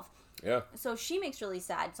 2012. Yeah. So she makes really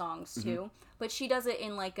sad songs too, but she does it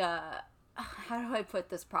in like a, how do I put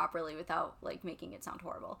this properly without like making it sound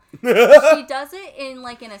horrible? She does it in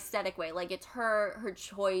like an aesthetic way. Like it's her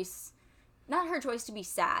choice, not her choice to be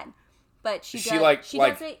sad, but she does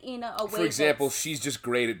it in a way. For example, she's just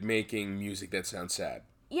great at making music that sounds sad.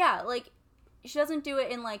 Yeah, like she doesn't do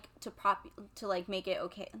it in like to like make it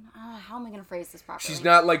okay. How am I gonna phrase this properly? She's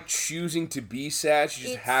not like choosing to be sad. She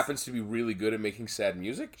just happens to be really good at making sad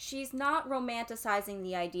music. She's not romanticizing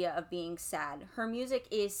the idea of being sad. Her music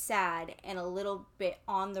is sad and a little bit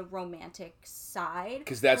on the romantic side.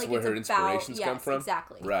 Because that's where her inspirations come from.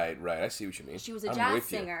 Exactly. Right. I see what you mean. She was a jazz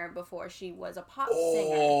singer before she was a pop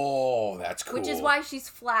singer. Oh, that's cool. Which is why she's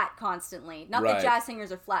flat constantly. Not that jazz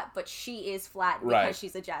singers are flat, but she is flat because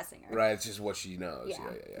she's a jazz singer. Right. It's just what she knows. Yeah.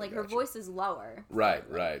 Like her voice is lower. Right.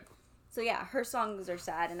 So yeah, her songs are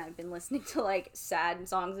sad, and I've been listening to like sad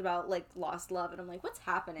songs about like lost love, and I'm like, what's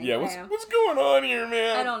happening? Yeah, what's going on here,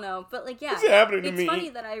 man? I don't know, but like, yeah, what's happening to me? It's funny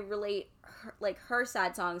that I relate her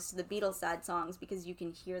sad songs to the Beatles' sad songs because you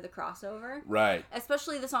can hear the crossover, right?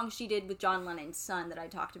 Especially the song she did with John Lennon's son that I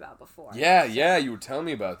talked about before. Yeah, you were telling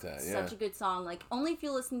me about that. Yeah, such a good song. Like only if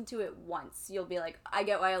you listen to it once, you'll be like, I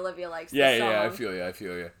get why Olivia likes this song. Yeah, I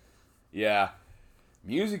feel you. Yeah.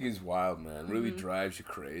 Music is wild, man. Really drives you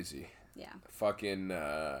crazy. Yeah. Fucking,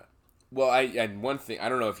 and one thing, I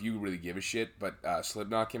don't know if you really give a shit, but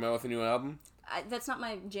Slipknot came out with a new album. That's not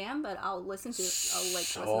my jam, but I'll listen to it. I'll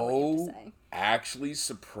listen to what you have to say. Actually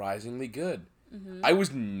surprisingly good. I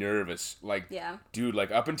was nervous. Dude,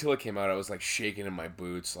 up until it came out, I was shaking in my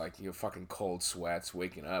boots, fucking cold sweats,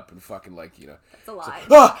 waking up and fucking That's a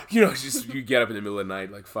lie. Just you get up in the middle of the night,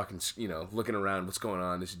 fucking, looking around, what's going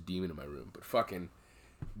on? There's a demon in my room. But fucking,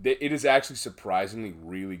 it is actually surprisingly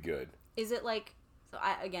really good. Is it so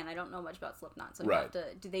I don't know much about Slipknot, so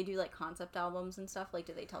do they do concept albums and stuff?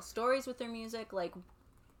 Do they tell stories with their music?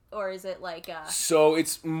 Or is it So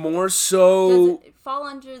it's more so... Does it fall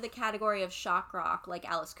under the category of shock rock like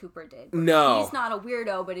Alice Cooper did? No. He's not a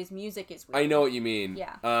weirdo, but his music is weird. I know what you mean.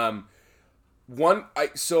 Yeah.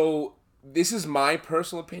 So this is my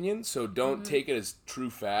personal opinion, so don't take it as true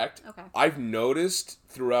fact. Okay. I've noticed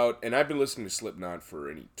throughout, and I've been listening to Slipknot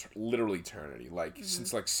for literally eternity,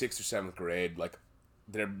 since 6th or 7th grade,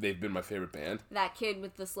 they've been my favorite band. That kid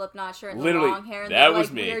with the Slipknot shirt and literally, the long hair and that the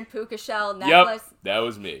was me. Weird puka shell necklace. Yep, that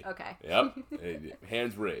was me. Okay. Yep.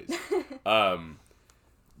 Hands raised.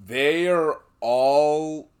 They are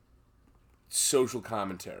all social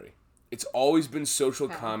commentary. It's always been social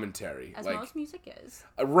commentary. As most music is.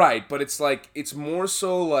 Right, but it's it's more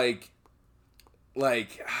so it's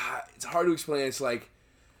hard to explain. It's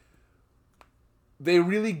they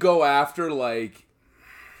really go after the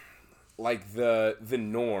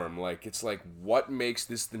norm. It's what makes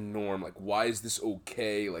this the norm? Why is this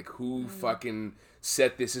okay? Who fucking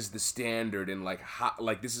set this as the standard? And how,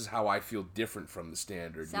 this is how I feel different from the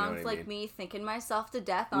standard. Sounds you know what I mean? me thinking myself to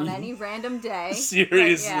death on any random day.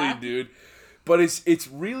 Seriously, dude. But it's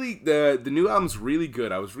really the new album's really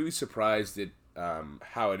good. I was really surprised at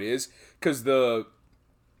how it is, because the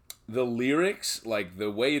lyrics,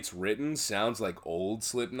 the way it's written, sounds like old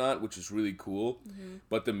Slipknot, which is really cool.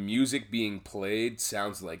 But the music being played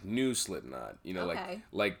sounds like new Slipknot.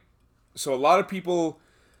 So a lot of people.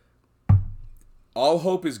 All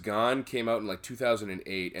Hope Is Gone came out in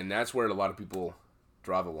 2008, and that's where a lot of people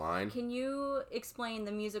draw the line. Can you explain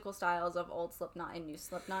the musical styles of old Slipknot and new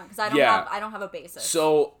Slipknot? Because I don't have a basis.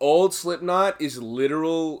 So old Slipknot is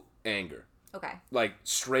literal anger. Okay. Like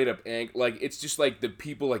straight up anger. Like it's just like the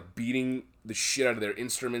people like beating the shit out of their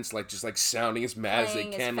instruments, like just like sounding as mad as they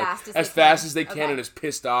can, as fast as they can, and as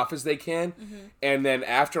pissed off as they can. Mm-hmm. And then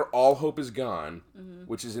after All Hope Is Gone,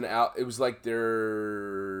 which is it was like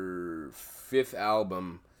their 5th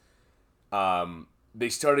album. They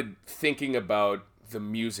started thinking about the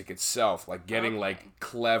music itself, like getting like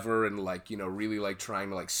clever and like, you know, really like trying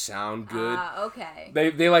to like sound good. Okay.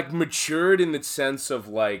 They like matured in the sense of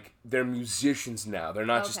like they're musicians now. They're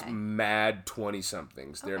not just mad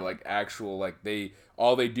 20-somethings. They're like actual like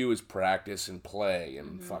all they do is practice and play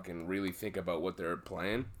and fucking really think about what they're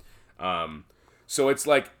playing. So it's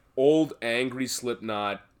like old angry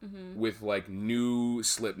Slipknot with like new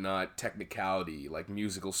Slipknot technicality, like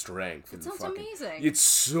musical strength. It sounds amazing. It's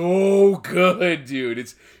so good, dude.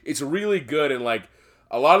 It's really good, and like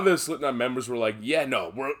a lot of the Slipknot members were like, "Yeah,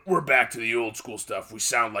 no, we're back to the old school stuff. We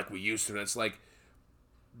sound like we used to." And it's like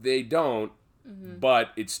they don't, but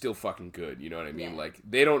it's still fucking good. You know what I mean? Yeah. Like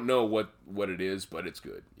they don't know what it is, but it's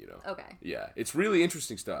good. You know? Okay. Yeah, it's really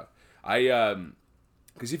interesting stuff.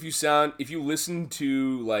 Because if you listen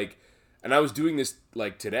to like. And I was doing this,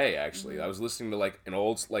 like, today, actually. I was listening to, like, an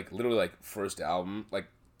old, like, literally, like, first album, like,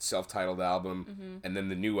 self-titled album, and then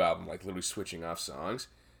the new album, like, literally switching off songs.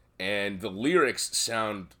 And the lyrics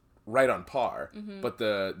sound right on par, but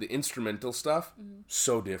the instrumental stuff,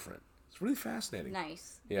 so different. It's really fascinating.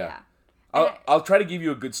 Nice. Yeah. I'll try to give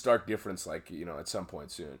you a good stark difference, like, you know, at some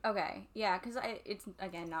point soon. Okay, yeah, because it's,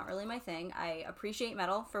 again, not really my thing. I appreciate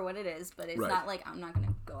metal for what it is, but it's not like I'm not going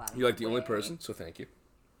to go out of You're like the only person, so thank you.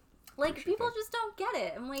 Like, people just don't get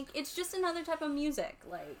it. I'm like, it's just another type of music.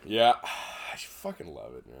 Like, yeah, I fucking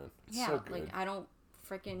love it, man. It's so good. Like, I don't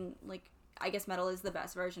freaking, like, I guess metal is the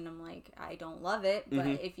best version. I'm like, I don't love it, but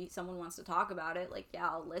if someone wants to talk about it, like, yeah,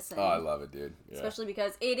 I'll listen. Oh, I love it, dude. Yeah. Especially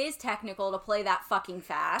because it is technical to play that fucking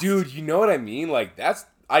fast. Dude, you know what I mean? Like,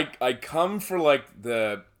 I come for, like,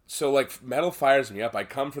 so, like, metal fires me up. I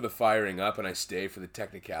come for the firing up, and I stay for the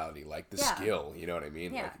technicality, like, the skill. You know what I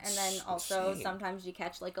mean? Yeah, like, and then also, insane. sometimes you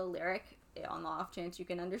catch, like, a lyric on the off chance you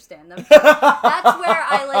can understand them. That's where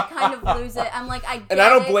I, like, kind of lose it. I'm like, I get it. And I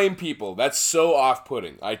don't blame people. That's so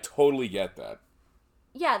off-putting. I totally get that.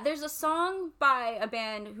 Yeah, there's a song by a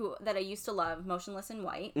band that I used to love, Motionless in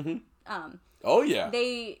White. Oh, yeah.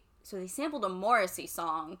 They sampled a Morrissey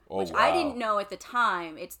song, which I didn't know at the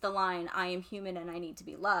time. It's the line, "I am human and I need to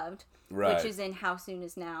be loved," which is in How Soon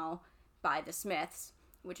Is Now by The Smiths,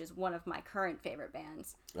 which is one of my current favorite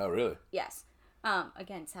bands. Oh, really? Yes.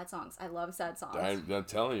 Again, sad songs. I love sad songs. I'm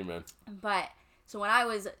telling you, man. But, so when I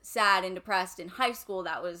was sad and depressed in high school,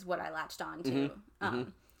 that was what I latched on to.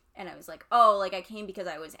 And I was like, oh, like, I came because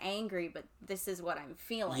I was angry, but this is what I'm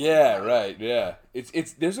feeling. Yeah, like, right, yeah.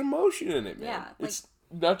 It's there's emotion in it, man. Yeah. Like, it's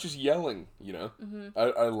not just yelling, you know?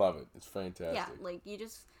 I love it. It's fantastic. Yeah, like,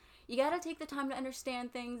 you gotta take the time to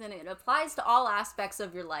understand things, and it applies to all aspects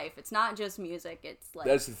of your life. It's not just music. It's like...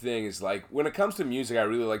 That's the thing, is like, when it comes to music, I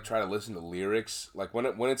really like try to listen to lyrics. Like, when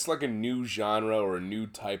it's like a new genre or a new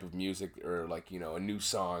type of music, or like, you know, a new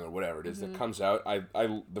song or whatever it is that comes out, I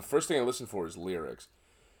the first thing I listen for is lyrics.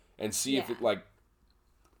 And see if it, like...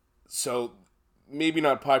 So, maybe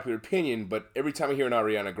not popular opinion, but every time I hear an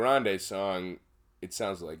Ariana Grande song, it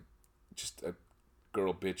sounds like just a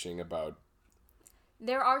girl bitching about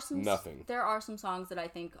nothing. There are some songs that I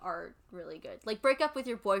think are really good. Like, Break Up With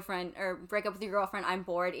Your Boyfriend, or Break Up With Your Girlfriend, I'm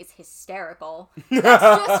Bored is hysterical.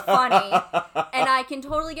 That's just funny. And I can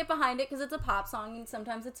totally get behind it because it's a pop song and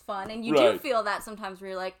sometimes it's fun. And you do feel that sometimes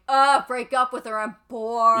where you're like, break up with her, I'm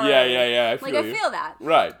bored. Yeah, I feel that.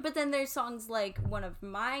 Right. But then there's songs like one of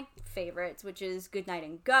my favorites, which is Good Night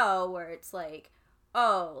and Go, where it's like,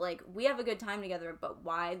 oh, like, we have a good time together, but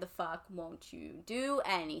why the fuck won't you do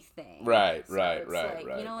anything? Right.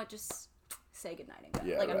 You know what, just say goodnight and go.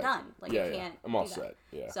 Yeah, like, I'm done. Like, I can't I'm all set.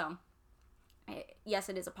 Yeah. So, yes,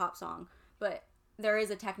 it is a pop song, but there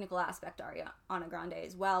is a technical aspect to Ariana Grande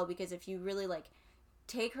as well, because if you really, like,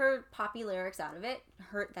 take her poppy lyrics out of it,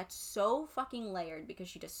 that's so fucking layered because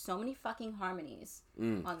she does so many fucking harmonies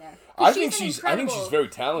on there. I think she's very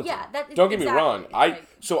talented. Yeah, don't get me wrong. I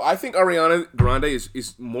think Ariana Grande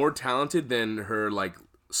is more talented than her, like,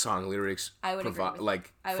 song lyrics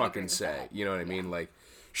fucking say. That. You know what I mean? Like,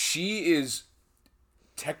 she is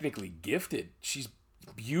technically gifted. She's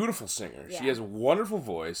a beautiful singer. Yeah. She has a wonderful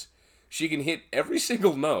voice. She can hit every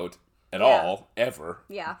single note. at all, ever.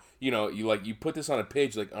 Yeah. You know, you put this on a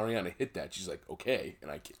page, like, Ariana, hit that. She's like, okay.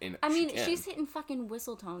 I mean, she's hitting fucking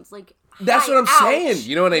whistle tones. Like, that's what I'm saying.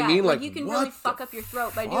 You know what I mean? Like, you can really fuck up your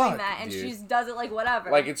throat by doing that, and she just does it like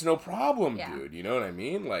whatever. Like, it's no problem, dude. You know what I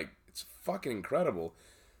mean? Like, it's fucking incredible.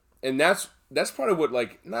 And that's part of what,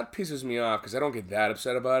 like, not pisses me off, because I don't get that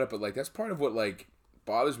upset about it, but, like, that's part of what, like,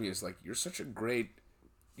 bothers me is, like,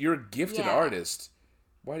 you're a gifted artist.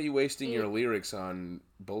 Why are you wasting your lyrics on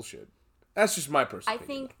bullshit? That's just my personal opinion.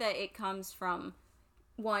 I think that it comes from,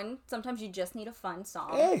 one, sometimes you just need a fun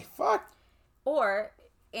song. Hey, fuck. Or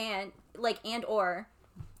the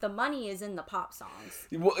money is in the pop songs.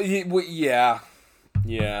 Well, yeah.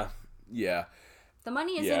 The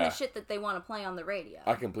money is in the shit that they want to play on the radio.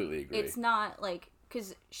 I completely agree. It's not, like,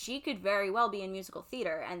 because she could very well be in musical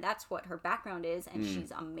theater, and that's what her background is, and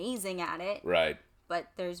she's amazing at it. Right. But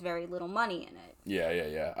there's very little money in it.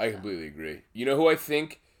 Yeah. I completely agree. You know who I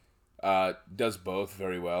think does both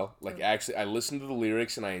very well? Like, actually, I listen to the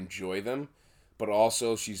lyrics and I enjoy them, but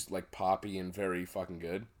also she's, like, poppy and very fucking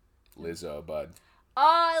good. Lizzo, bud.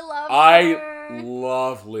 Oh, I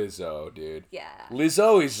love Lizzo, dude. Yeah.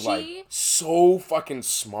 Lizzo is, like, so fucking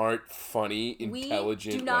smart, funny,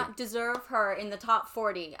 intelligent. We do not deserve her in the top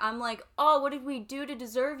 40. I'm like, oh, what did we do to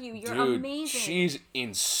deserve you? You're amazing. She's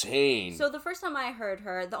insane. So the first time I heard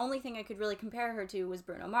her, the only thing I could really compare her to was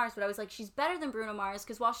Bruno Mars, but I was like, she's better than Bruno Mars,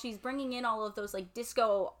 because while she's bringing in all of those, like,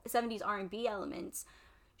 disco 70s R&B elements,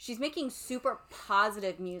 she's making super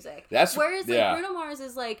positive music. Whereas, like, Bruno Mars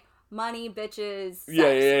is, like, money, bitches, sex.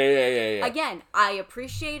 Yeah. Again, I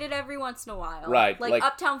appreciate it every once in a while. Right. Like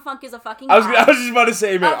Uptown Funk is a fucking I was just about to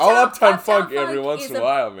say, man, Uptown Funk every once in a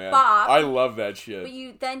while, man. Bop, I love that shit. But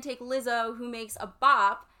you then take Lizzo, who makes a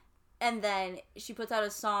bop, and then she puts out a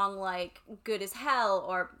song like Good as Hell,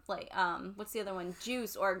 or like, what's the other one?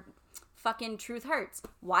 Juice, or fucking Truth Hurts.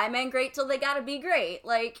 Why men great till they gotta be great?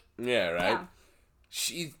 Like, yeah, right? Yeah.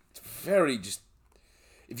 She's very just...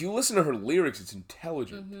 If you listen to her lyrics, it's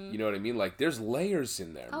intelligent. You know what I mean? Like, there's layers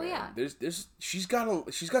in there, man. Yeah. There's she's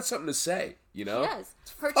got something to say, you know? She does.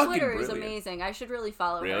 Her Twitter is amazing. I should really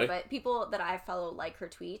follow her, but people that I follow like her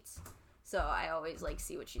tweets, so I always like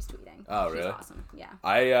see what she's tweeting. Oh, she's really? Awesome. Yeah.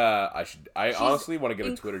 I honestly want to get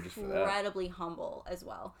a Twitter just for that. Incredibly humble as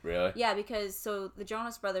well. Really? Yeah, because the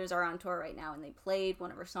Jonas Brothers are on tour right now, and they played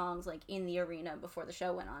one of her songs like in the arena before the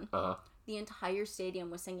show went on. The entire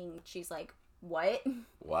stadium was singing. She's like, what?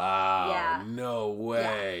 Wow. Yeah. No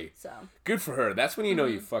way. Yeah, so good for her. That's when you know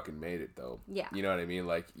you fucking made it, though. Yeah. You know what I mean?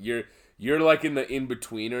 Like, you're like in the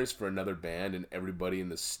in-betweeners for another band, and everybody in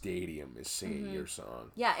the stadium is singing your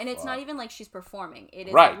song. Yeah, and it's not even like she's performing. It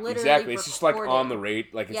is literally exactly. Recorded. It's just like on the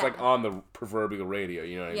it's like on the proverbial radio.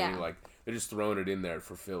 You know what I mean? Like, they're just throwing it in there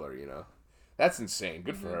for filler. You know, that's insane.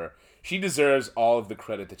 Good for her. She deserves all of the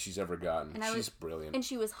credit that she's ever gotten. And she's brilliant. And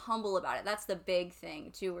she was humble about it. That's the big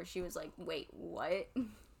thing, too, where she was like, wait, what?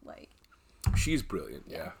 Like, she's brilliant,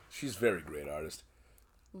 yeah. She's a very great artist.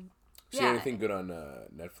 See anything good on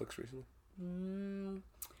Netflix recently?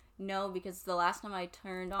 No, because the last time I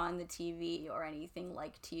turned on the TV or anything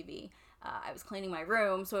like TV, I was cleaning my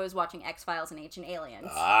room, so I was watching X-Files and Ancient Aliens.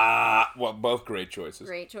 Well, both great choices.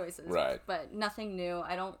 Great choices. Right. But nothing new.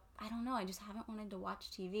 I don't know. I just haven't wanted to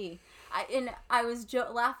watch TV. I was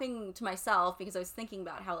laughing to myself because I was thinking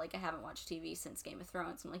about how, like, I haven't watched TV since Game of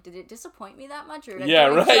Thrones. I'm like, did it disappoint me that much? Or did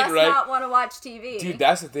I just not want to watch TV? Dude,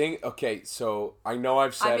 that's the thing. Okay, so I know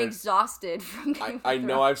I've said I'm exhausted from Game of Thrones. I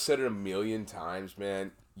know I've said it a million times,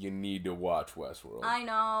 man. You need to watch Westworld. I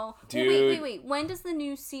know. Dude. Well, wait. When does the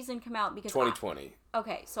new season come out? Because 2020.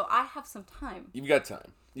 Okay, so I have some time. You've got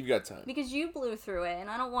time. Because you blew through it, and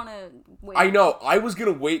I don't want to wait. I know. I was going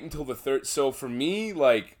to wait until the third. So for me,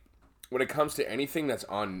 like, when it comes to anything that's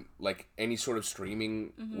on, like, any sort of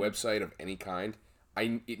streaming website of any kind,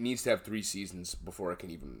 it needs to have 3 seasons before I can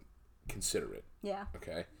even consider it. Yeah.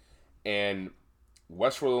 Okay? And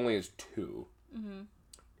Westworld only has 2.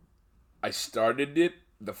 I started it.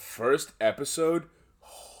 The first episode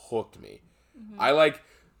hooked me. I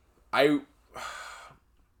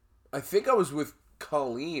think I was with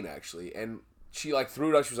Colleen, actually, and she, like, threw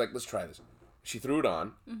it on. She was like, let's try this. She threw it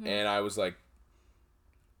on, and I was like,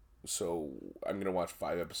 so I'm going to watch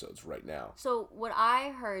 5 episodes right now. So what I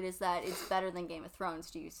heard is that it's better than Game of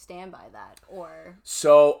Thrones. Do you stand by that? Or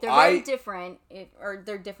so they're very different, or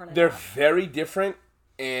they're different enough? They're very different,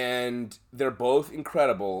 and they're both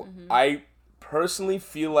incredible. I personally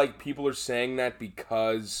feel like people are saying that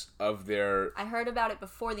because of their... I heard about it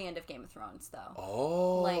before the end of Game of Thrones, though.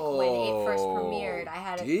 Oh. Like, when it first premiered, I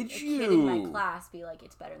had a kid in my class be like,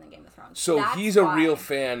 it's better than Game of Thrones. So That's he's a why. real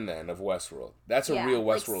fan, then, of Westworld. That's a real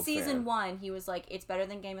Westworld like, season 1, he was like, it's better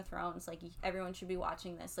than Game of Thrones. Like, everyone should be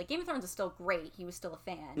watching this. Like, Game of Thrones is still great. He was still a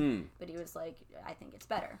fan. But he was like, I think it's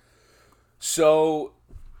better. So...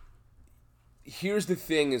 Here's the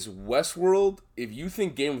thing is Westworld, if you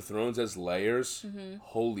think Game of Thrones has layers,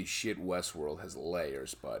 holy shit, Westworld has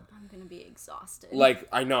layers, bud. I'm gonna be exhausted. Like,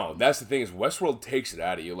 I know, that's the thing is Westworld takes it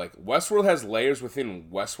out of you. Like, Westworld has layers within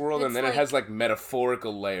Westworld, and then it has, like,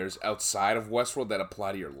 metaphorical layers outside of Westworld that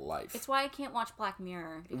apply to your life. It's why I can't watch Black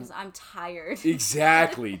Mirror, because I'm tired.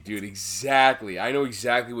 Exactly, dude, exactly. I know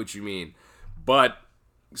exactly what you mean. But,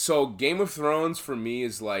 so, Game of Thrones, for me,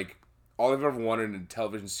 is, like, all I've ever wanted in a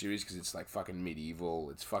television series because it's like fucking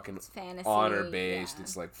medieval, it's fucking fantasy, honor based, yeah.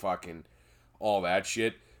 It's like fucking all that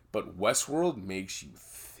shit. But Westworld makes you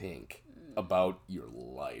think about your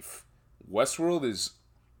life. Westworld is,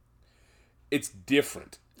 it's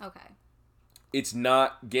different. Okay. It's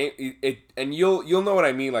not game and you'll know what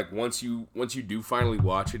I mean. Like once you do finally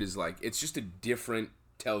watch it, is like it's just a different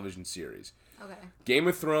television series. Okay. Game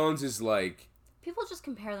of Thrones is like. People just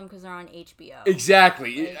compare them because they're on HBO.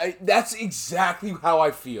 Exactly. That's exactly how I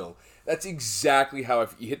feel. That's exactly how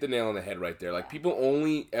you hit the nail on the head right there. Like, people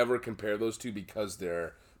only ever compare those two because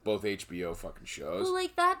they're both HBO fucking shows. Well,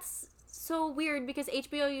 like, that's so weird because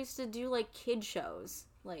HBO used to do, like, kid shows.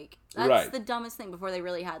 Like, that's the dumbest thing before they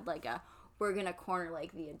really had, like, we're gonna corner,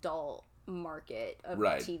 like, the adult market of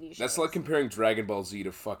TV shows. That's like comparing Dragon Ball Z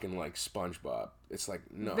to fucking, like, SpongeBob. It's like,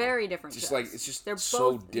 no. Very different just shows. Like, it's just they're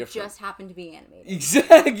so both different. Just happen to be animated.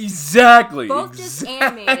 Exactly. Both just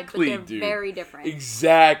animated, but they're dude. very different.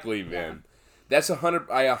 Exactly, man. That's I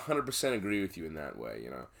 100% agree with you in that way, you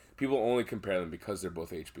know. People only compare them because they're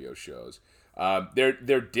both HBO shows.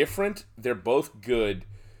 They're different. They're both good,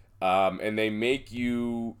 and they make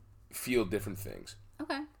you feel different things.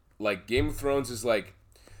 Okay. Like Game of Thrones is like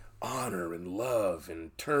honor and love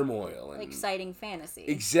and turmoil and exciting fantasy.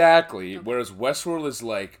 Exactly. Okay. Whereas Westworld is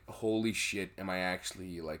like, holy shit, am I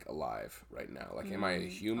actually like alive right now? Like, am I a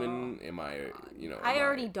human? Am I, you know? I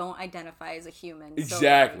already don't identify as a human.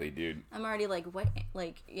 Exactly, so, like, dude. I'm already like, what?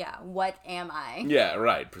 Like, yeah, what am I? Yeah,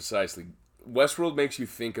 right. Precisely. Westworld makes you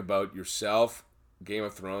think about yourself. Game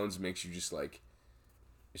of Thrones makes you just like,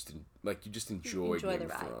 you just enjoy Game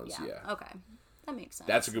of Thrones. Yeah. Okay. That makes sense.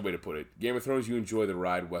 That's a good way to put it. Game of Thrones, you enjoy the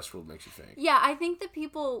ride. Westworld makes you think. Yeah, I think that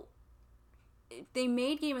they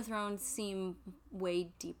made Game of Thrones seem way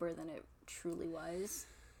deeper than it truly was.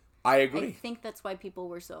 I agree. I think that's why people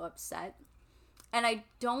were so upset. And I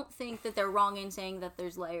don't think that they're wrong in saying that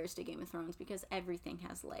there's layers to Game of Thrones because everything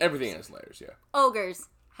has layers. Everything has layers, yeah. Ogres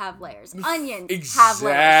have layers. Onions have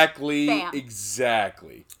layers.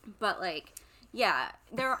 Exactly. But like... Yeah,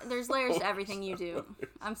 there's layers to everything you do.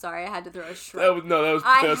 I'm sorry, I had to throw a shrug.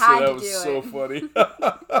 That was so funny.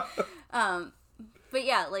 But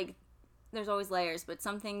yeah, like, there's always layers, but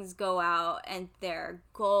some things go out, and their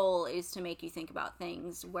goal is to make you think about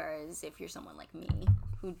things, whereas if you're someone like me,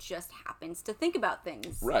 who just happens to think about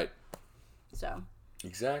things. Right. So...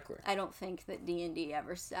 Exactly. I don't think that D&D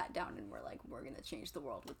ever sat down and were like, we're going to change the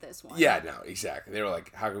world with this one. Yeah, no, exactly. They were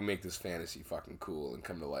like, how can we make this fantasy fucking cool and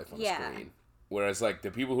come to life on the screen? Whereas, like,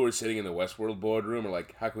 the people who are sitting in the Westworld boardroom are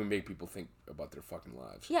like, how can we make people think about their fucking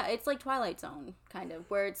lives? Yeah, it's like Twilight Zone, kind of,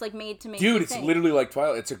 where it's, like, made to make you think. Dude, it's literally like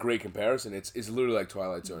Twilight. It's a great comparison. It's literally like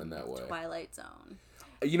Twilight Zone in that way. Twilight Zone.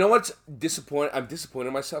 You know what's disappointing? I'm disappointed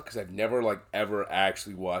in myself because I've never, like, ever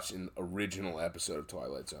actually watched an original episode of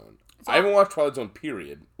Twilight Zone. I haven't watched Twilight Zone,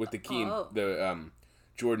 period, with the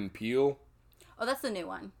Jordan Peele. Oh, that's the new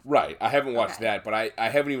one. Right. I haven't watched that, but I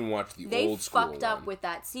haven't even watched the old school one. They fucked up with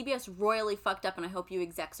that. CBS royally fucked up, and I hope you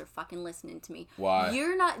execs are fucking listening to me. Why?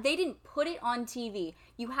 They didn't put it on TV.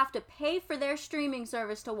 You have to pay for their streaming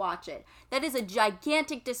service to watch it. That is a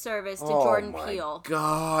gigantic disservice to Jordan Peele. Oh my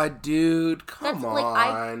god, dude. Come on. Like,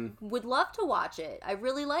 I would love to watch it. I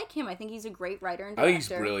really like him. I think he's a great writer and director. I think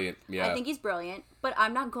he's brilliant. Yeah. I think he's brilliant. But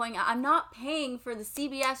I'm not paying for the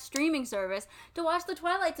CBS streaming service to watch The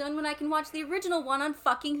Twilight Zone when I can watch the original one on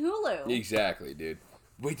fucking Hulu. Exactly, dude.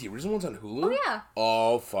 Wait, the original one's on Hulu? Oh, yeah.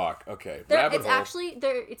 Oh, fuck. Okay.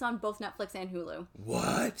 It's on both Netflix and Hulu.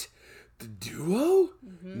 What? The duo?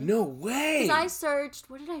 Mm-hmm. No way. Because I searched...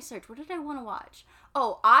 What did I search? What did I want to watch?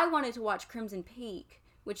 Oh, I wanted to watch Crimson Peak,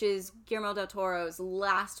 which is Guillermo del Toro's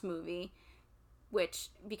last movie,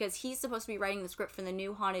 because he's supposed to be writing the script for the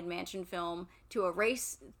new Haunted Mansion film to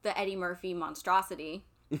erase the Eddie Murphy monstrosity.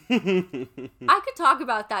 I could talk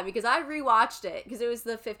about that because I rewatched it because it was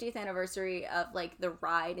the 50th anniversary of like the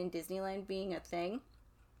ride in Disneyland being a thing.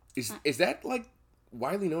 Is that like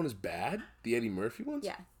widely known as bad? The Eddie Murphy ones?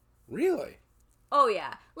 Yeah. Really? Oh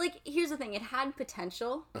yeah. Like here's the thing, it had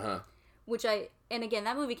potential. Uh-huh. And again,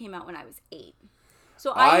 that movie came out when I was 8.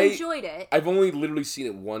 So I enjoyed it. I've only literally seen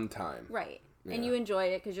it one time. Right. Yeah. And you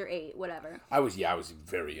enjoyed it because you're 8, whatever. I was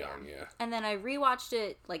very young, yeah. And then I rewatched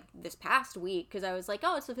it, like, this past week, because I was like,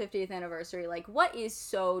 oh, it's the 50th anniversary. Like, what is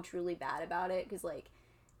so truly bad about it? Because, like,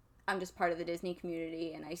 I'm just part of the Disney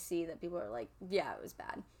community, and I see that people are like, yeah, it was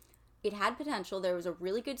bad. It had potential. There was a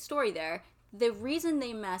really good story there. The reason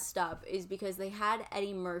they messed up is because they had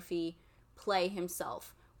Eddie Murphy play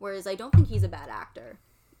himself, whereas I don't think he's a bad actor.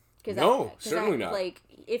 Certainly not. Like,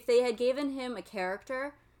 if they had given him a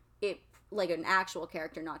character, like an actual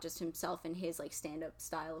character, not just himself and his like stand-up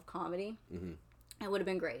style of comedy, it would have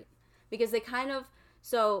been great. Because they kind of,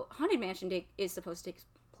 so Haunted Mansion is supposed to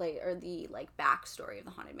play, or the like backstory of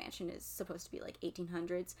the Haunted Mansion is supposed to be like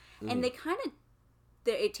 1800s, and they kind of,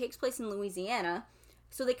 it takes place in Louisiana,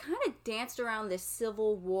 so they kind of danced around this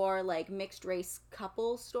Civil War like mixed race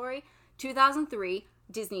couple story. 2003,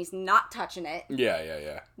 Disney's not touching it.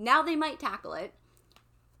 Yeah. Now they might tackle it.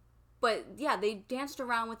 But, yeah, they danced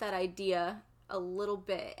around with that idea a little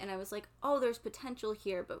bit. And I was like, oh, there's potential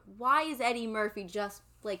here. But why is Eddie Murphy just,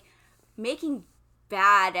 like, making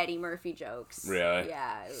bad Eddie Murphy jokes? Really?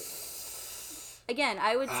 Yeah. Again,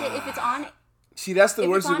 I would say if it's on... See, that's the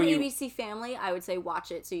worst. If it's on ABC Family, I would say watch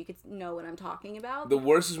it so you could know what I'm talking about. The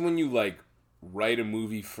worst is when you, like, write a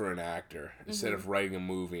movie for an actor instead of writing a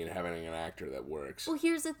movie and having an actor that works. Well,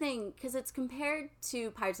 here's the thing, because it's compared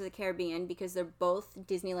to Pirates of the Caribbean because they're both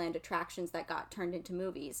Disneyland attractions that got turned into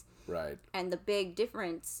movies. Right. And the big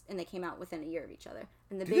difference, and they came out within a year of each other.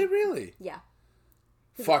 And Did they really? Yeah.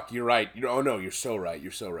 Fuck, you're right. You're so right.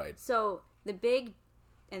 You're so right. So the big,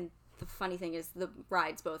 and the funny thing is the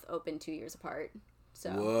rides both open 2 years apart. So,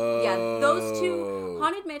 whoa. Yeah, those two,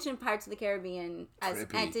 Haunted Mansion and Pirates of the Caribbean, as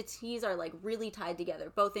Trippy. entities are, like, really tied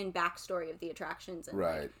together, both in backstory of the attractions and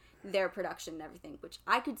like, their production and everything, which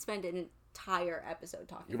I could spend an entire episode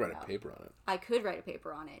talking about. You could write a paper on it. I could write a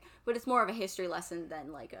paper on it, but it's more of a history lesson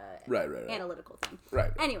than, like, a analytical thing.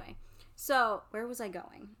 Right. Anyway, so, where was I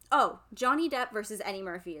going? Oh, Johnny Depp versus Eddie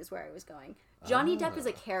Murphy is where I was going. Johnny Depp is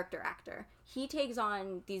a character actor. He takes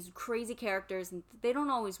on these crazy characters, and they don't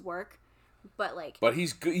always work. But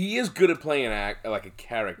he's good. He is good at playing like a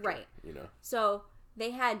character, right? You know. So they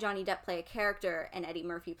had Johnny Depp play a character and Eddie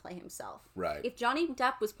Murphy play himself. Right. If Johnny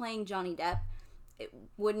Depp was playing Johnny Depp, it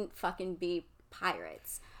wouldn't fucking be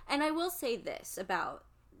Pirates. And I will say this about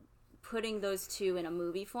putting those two in a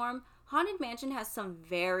movie form: Haunted Mansion has some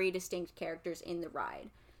very distinct characters in the ride.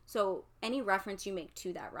 So any reference you make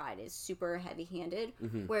to that ride is super heavy-handed,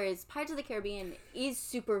 whereas Pirates of the Caribbean is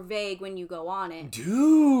super vague when you go on it.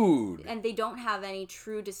 Dude! And they don't have any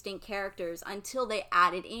true distinct characters until they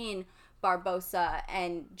added in Barbossa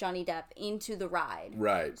and Johnny Depp into the ride.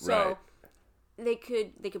 Right, so they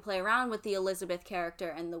could play around with the Elizabeth character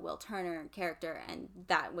and the Will Turner character, and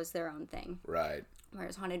that was their own thing. Right.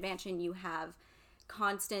 Whereas Haunted Mansion, you have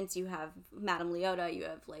Constance, you have Madame Leota, you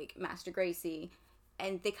have, like, Master Gracie...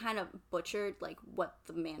 And they kind of butchered, like, what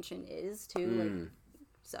the mansion is, too. Like,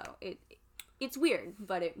 so, it's weird,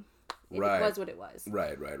 but it was what it was.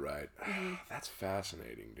 Right. That's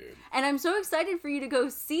fascinating, dude. And I'm so excited for you to go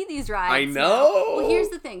see these rides. I know! Well, here's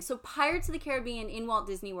the thing. So, Pirates of the Caribbean in Walt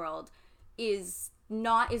Disney World is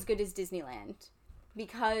not as good as Disneyland.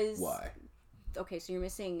 Because... Why? Okay, so you're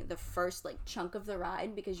missing the first, like, chunk of the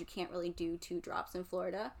ride because you can't really do 2 drops in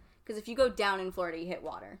Florida. Because if you go down in Florida, you hit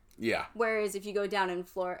water. Yeah. Whereas if you go down in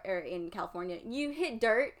in California, you hit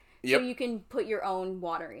dirt, so you can put your own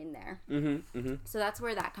water in there. So that's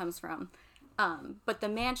where that comes from. But the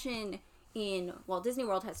mansion in Walt Disney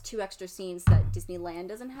World has 2 extra scenes that Disneyland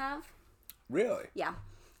doesn't have. Really? Yeah.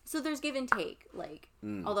 So there's give and take. Like,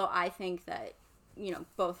 although I think that,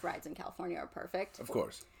 both rides in California are perfect. Of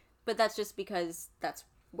course. But that's just because that's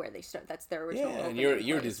where they start. That's their original. Yeah, and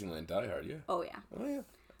you're a Disneyland diehard, yeah. Oh yeah.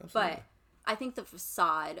 Absolutely. But I think the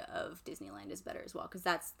facade of Disneyland is better as well, because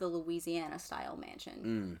that's the Louisiana-style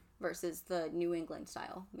mansion versus the New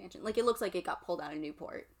England-style mansion. Like, it looks like it got pulled out of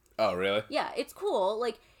Newport. Oh, really? Yeah, it's cool.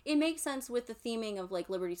 Like, it makes sense with the theming of, like,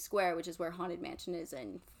 Liberty Square, which is where Haunted Mansion is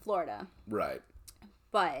in Florida. Right.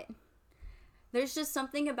 But there's just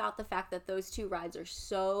something about the fact that those 2 rides are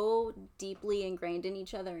so deeply ingrained in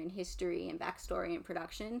each other in history and backstory and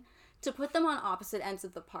production. To put them on opposite ends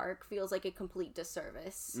of the park feels like a complete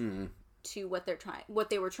disservice. to what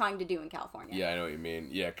they were trying to do in California. Yeah, I know what you mean.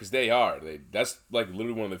 Yeah, because they are. That's like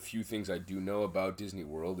literally one of the few things I do know about Disney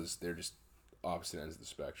World is they're just opposite ends of the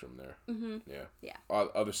spectrum there. Mm-hmm. Yeah.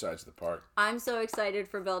 Other sides of the park. I'm so excited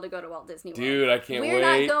for Bill to go to Walt Disney World. Dude, I can't wait.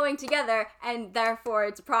 We're not going together, and therefore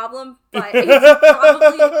it's a problem, but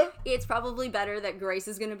it's probably better that Grace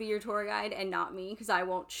is going to be your tour guide and not me, because I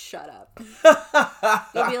won't shut up.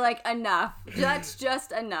 You'll be like, enough. That's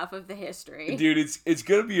just enough of the history. Dude, it's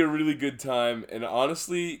going to be a really good time, and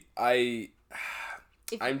honestly,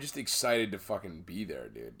 I'm just excited to fucking be there,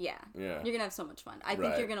 dude. Yeah. You're going to have so much fun. I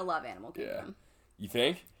think you're going to love Animal Kingdom. Yeah. You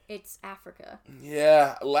think? It's Africa.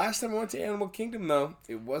 Yeah. Last time I went to Animal Kingdom, though,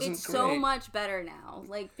 it wasn't It's great. so much better now.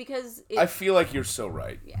 Like, because... I feel like you're so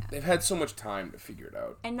right. Yeah. They've had so much time to figure it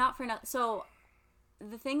out. And not for nothing. So,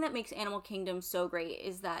 the thing that makes Animal Kingdom so great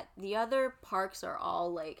is that the other parks are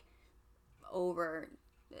all, like, over...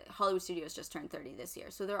 Hollywood Studios just turned 30 this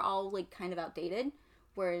year. So, they're all, like, kind of outdated.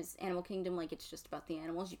 Whereas Animal Kingdom, like, it's just about the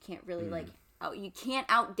animals. You can't really, like, you can't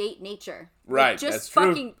outdate nature. Right, like, just that's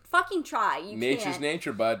true. Fucking try. Nature's can't.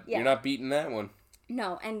 nature, bud. Yeah. You're not beating that one.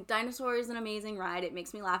 No, and Dinosaur is an amazing ride. It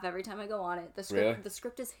makes me laugh every time I go on it. The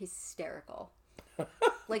script is hysterical.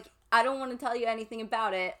 Like, I don't want to tell you anything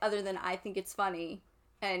about it other than I think it's funny.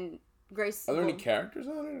 And Grace... Are there any characters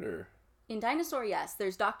on it, or...? In Dinosaur, yes.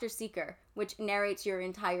 There's Dr. Seeker, which narrates your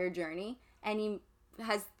entire journey. And he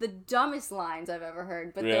has the dumbest lines I've ever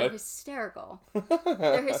heard, but they're hysterical.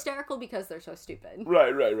 They're hysterical because they're so stupid.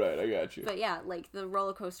 Right. I got you. But yeah, like the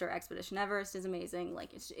roller coaster Expedition Everest is amazing.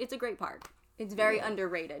 Like it's a great park. It's very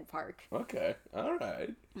underrated park. Okay, all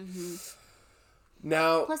right. Mm-hmm.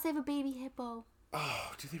 Now, plus they have a baby hippo.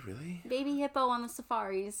 Oh, do they really? Baby hippo on the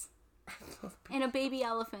safaris. And a baby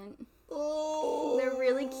elephant. Oh, they're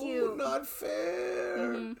really cute. Not fair.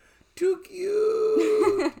 Mm-hmm. Too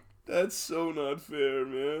cute. That's so not fair,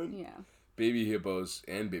 man. Yeah. Baby hippos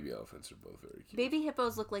and baby elephants are both very cute. Baby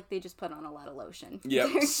hippos look like they just put on a lot of lotion. Yep,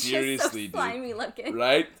 they're seriously, just so slimy dude. Looking.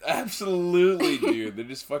 Right? Absolutely, dude. They're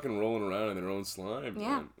just fucking rolling around in their own slime. Yeah.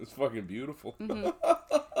 Man. It's fucking beautiful.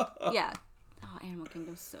 Mm-hmm. Yeah. Oh, Animal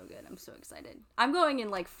Kingdom's so good. I'm so excited. I'm going in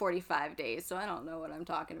like 45 days, so I don't know what I'm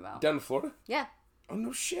talking about. Down in Florida? Yeah. Oh,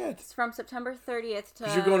 no shit. It's from September 30th to...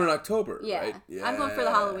 Because you're going in October, yeah. right? Yeah. I'm going for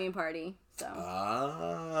the Halloween party, so...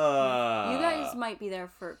 Ah. You guys might be there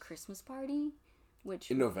for a Christmas party, which...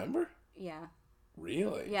 In November? Yeah.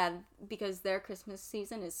 Really? Yeah, because their Christmas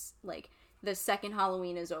season is, like, the second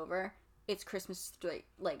Halloween is over. It's Christmas,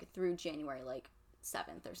 like through January, like,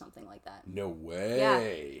 7th or something like that. No way.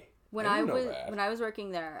 Yeah. When I was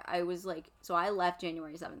working there, I was like, so I left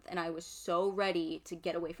January 7th, and I was so ready to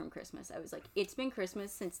get away from Christmas. I was like, it's been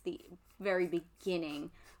Christmas since the very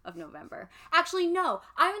beginning of November. Actually, no,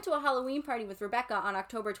 I went to a Halloween party with Rebecca on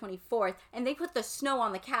October 24th, and they put the snow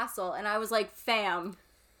on the castle, and I was like, fam.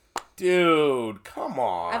 Dude, come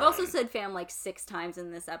on. I've also said fam like 6 times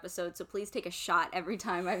in this episode, so please take a shot every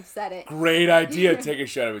time I've said it. Great idea. Take a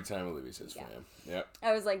shot every time Olivia says fam. Yep.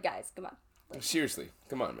 I was like, guys, come on. Like, seriously,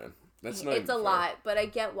 come on, man. That's not. It's a lot, but I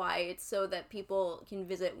get why. It's so that people can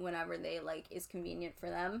visit whenever they like is convenient for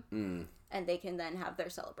them, and they can then have their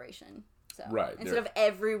celebration. So instead of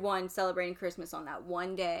everyone celebrating Christmas on that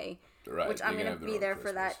one day, which I'm gonna be there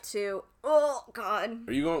for that too. Oh God!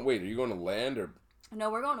 Are you going? Wait, are you going to land or? No,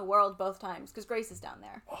 we're going to World both times because Grace is down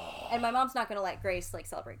there, and my mom's not gonna let Grace like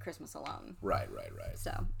celebrate Christmas alone. Right.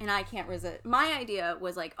 So, and I can't resist. My idea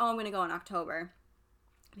was like, oh, I'm gonna go in October.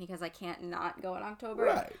 Because I can't not go in October.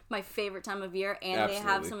 Right. My favorite time of year. And They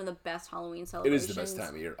have some of the best Halloween It celebrations. is the best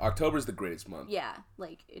time of year. October is the greatest month. Yeah.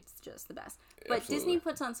 Like, it's just the best. But Absolutely. Disney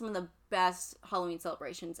puts on some of the best Halloween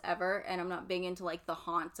celebrations ever. And I'm not big into, like, the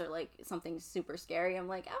haunts or, like, something super scary. I'm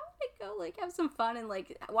like, I want to go, like, have some fun and,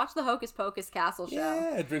 like, watch the Hocus Pocus Castle show.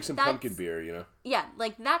 Yeah, drink some pumpkin beer, you know? Yeah,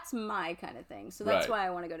 like, that's my kind of thing. So that's why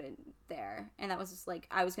I want to go to there. And that was just, like,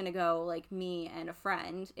 I was going to go, like, me and a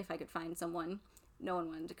friend, if I could find someone. No one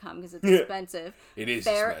wanted to come because it's expensive. It is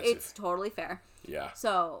fair. Expensive. It's totally fair. Yeah.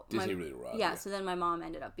 So Disney really robbed. Yeah. So then my mom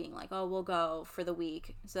ended up being like, "Oh, we'll go for the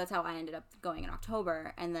week." So that's how I ended up going in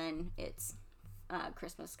October, and then it's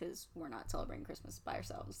Christmas because we're not celebrating Christmas by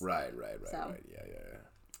ourselves. Right. So, Yeah.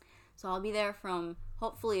 So I'll be there from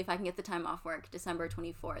hopefully if I can get the time off work, December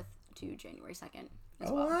 24th to January 2nd.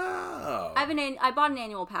 Wow. I bought an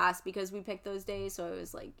annual pass because we picked those days, so it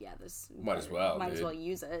was like, yeah, might as well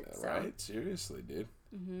use it. So. Right? Seriously, dude.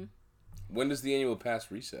 Mm-hmm. When does the annual pass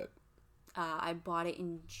reset? I bought it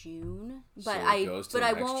in June, but so it goes to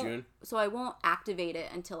next won't. June? So I won't activate it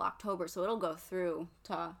until October. So it'll go through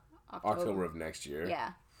to October of next year.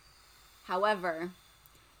 Yeah. However,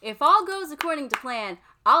 if all goes according to plan,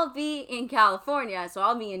 I'll be in California, so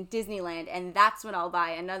I'll be in Disneyland, and that's when I'll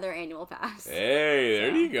buy another annual pass. Hey,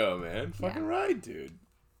 there you go, man. Fucking right, dude.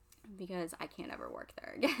 Because I can't ever work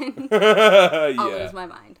there again. Yeah. I'll lose my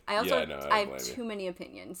mind. I also I have blame you. too many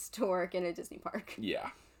opinions to work in a Disney park. Yeah.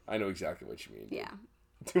 I know exactly what you mean. Dude. Yeah.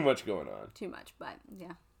 Too much going on. Too much, but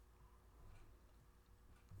yeah.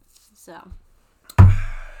 So.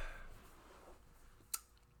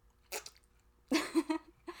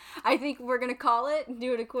 I think we're gonna call it.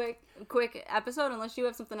 Do it a quick episode, unless you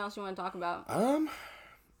have something else you want to talk about.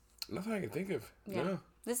 Nothing I can think of. Yeah. No.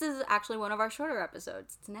 This is actually one of our shorter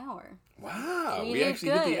episodes. It's an hour. Wow, we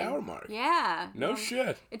actually hit the hour mark. Yeah. No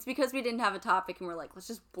shit. It's because we didn't have a topic, and we're like, let's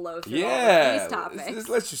just blow through all these topics.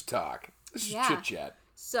 Let's just talk. Let's just chit chat.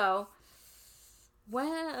 So,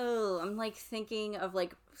 well, I'm like thinking of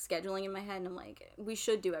like scheduling in my head, and I'm like, we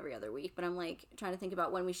should do every other week, but I'm like trying to think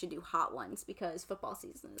about when we should do hot ones because football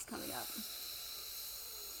season is coming up.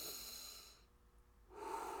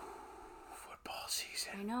 Football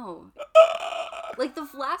season. I know. Like the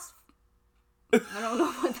last, I don't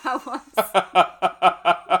know what that was.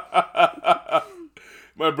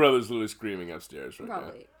 My brother's literally screaming upstairs right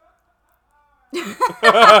Probably.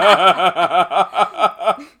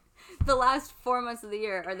 The last 4 months of the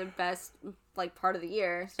year are the best, like, part of the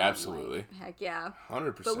year. So Absolutely. Like, heck yeah.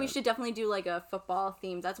 100%. But we should definitely do, like, a football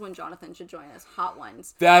theme. That's when Jonathan should join us. Hot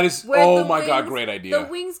ones. That is, oh my god, great idea. The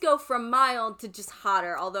wings go from mild to just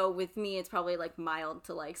hotter. Although with me, it's probably, like, mild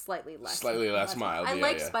to, like, slightly less. Slightly less mild, I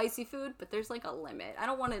like spicy food, but there's, like, a limit. I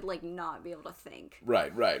don't want to, like, not be able to think.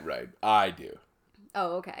 Right. I do.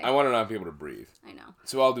 Oh, okay. I want to not be able to breathe. I know.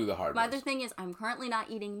 So I'll do the hard My ones. other thing is I'm currently not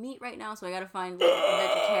eating meat right now, so I gotta find like, a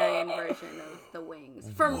vegetarian version of the wings.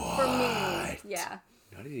 For me. Yeah.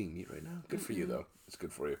 Not eating meat right now? Good for you, though. It's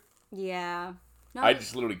good for you. Yeah. No, I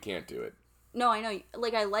just literally can't do it. No, I know.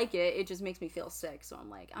 Like, I like it. It just makes me feel sick, so I'm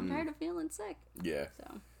like, I'm tired of feeling sick. Yeah.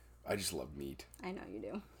 So. I just love meat. I know you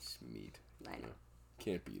do. It's meat. I know.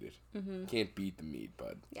 Can't beat it. Can't beat the meat,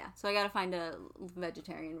 bud. Yeah, so I gotta find a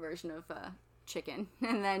vegetarian version of chicken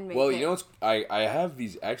and then make Well, you know what's... I have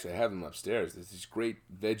these... Actually, I have them upstairs. There's these great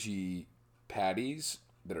veggie patties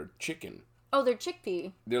that are chicken. Oh, they're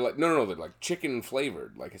chickpea. They're like... No. They're like chicken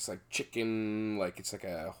flavored. Like, it's like chicken... Like, it's like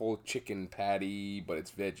a whole chicken patty, but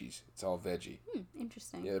it's veggies. It's all veggie.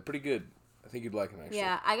 Interesting. Yeah, they're pretty good. I think you'd like them, actually.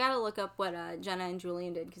 Yeah, I gotta look up what Jenna and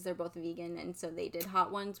Julian did because they're both vegan, and so they did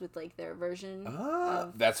hot ones with like their version.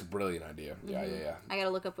 That's a brilliant idea. Yeah. I gotta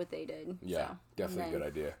look up what they did. Yeah, so. definitely a good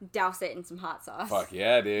idea. Douse it in some hot sauce. Fuck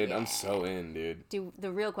yeah, dude. Yeah. I'm so in, dude.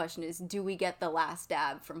 The real question is, do we get the last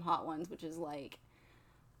dab from hot ones, which is like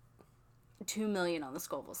 2 million on the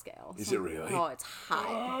Scoville scale? Is it really? Oh, it's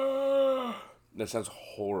high. That sounds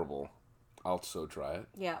horrible. I'll so try it.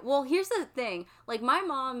 Yeah. Well, here's the thing. Like, my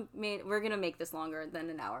mom we're gonna make this longer than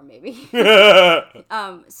an hour, maybe.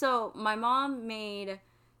 So my mom made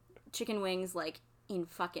chicken wings, like, in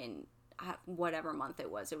fucking whatever month it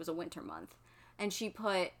was. It was a winter month. And she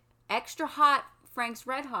put extra hot Frank's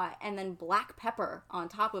Red Hot and then black pepper on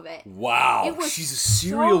top of it. Wow. It was She's a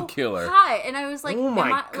serial so killer. Hot. And I was like, oh my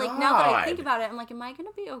God. Like, now that I think God. about it, I'm like, am I gonna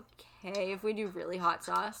be okay if we do really hot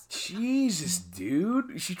sauce? Jesus,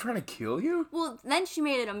 dude. Is she trying to kill you? Well, then she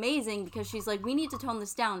made it amazing because she's like, we need to tone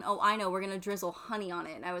this down. Oh, I know, we're gonna drizzle honey on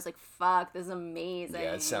it. And I was like, fuck, this is amazing.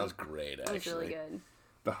 Yeah, it sounds great, actually. It was really good.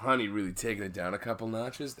 The honey really taking it down a couple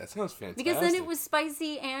notches. That sounds fantastic. Because then it was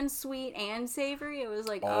spicy and sweet and savory. It was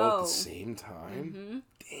like, all at the same time?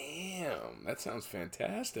 Mm-hmm. Damn, that sounds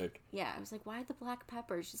fantastic. Yeah, I was like, why the black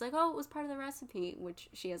pepper? She's like, oh, it was part of the recipe, which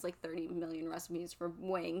she has like 30 million recipes for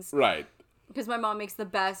wings. Right. Because my mom makes the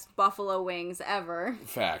best buffalo wings ever.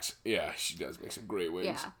 Facts. Yeah, she does make some great wings.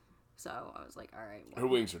 Yeah. So I was like, all right. Well. Her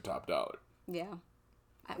wings are top dollar. Yeah.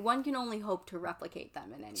 One can only hope to replicate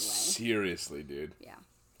them in any way. Seriously, dude. Yeah.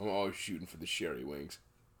 I'm always shooting for the sherry wings.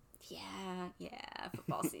 Yeah,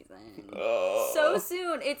 football season. So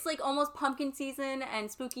soon. It's like almost pumpkin season and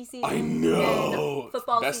spooky season. I know. And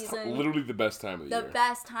football season. Literally the best time of the year. The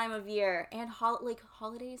best time of year. And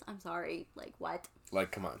holidays, I'm sorry. Like what?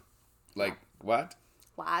 Like, come on. Like, what?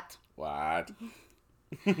 What? What?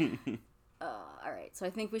 All right, so I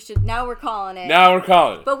think we should. Now we're calling it. Now we're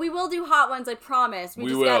calling it. But we will do hot ones, I promise. We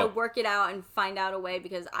just will. gotta work it out and find out a way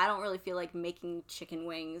because I don't really feel like making chicken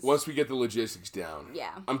wings. Once we get the logistics down.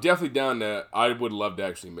 Yeah. I'm definitely down to. I would love to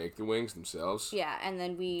actually make the wings themselves. Yeah, and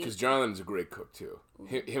then we. Because Jonathan's a great cook too.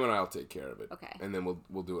 Him and I'll take care of it. Okay. And then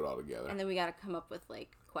we'll do it all together. And then we gotta come up with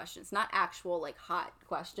like questions, not actual like hot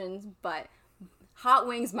questions, but hot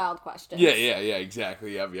wings, mild questions. Yeah,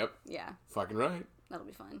 exactly. Yep. Yeah. Fucking right. That'll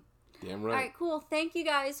be fun. Damn right. All right, cool. Thank you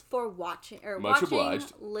guys for watching Much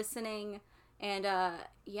obliged. listening, And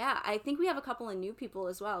yeah, I think we have a couple of new people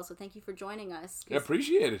as well. So thank you for joining us. I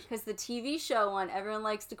appreciate it. Because the TV show one, everyone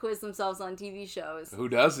likes to quiz themselves on TV shows. Who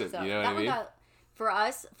doesn't? So you know what I mean? Got, for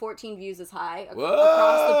us, 14 views is high Whoa!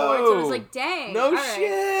 Across the board. So it was like, dang. No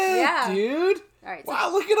shit, yeah, dude. All right.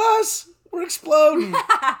 Wow, look at us. We're exploding.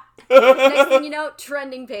 Next thing you know,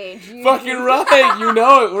 trending page. Fucking right. You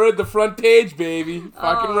know it. We're at the front page, baby.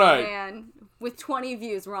 Fucking right. Man. With 20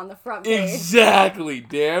 views, we're on the front page. Exactly.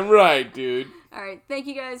 Damn right, dude. All right. Thank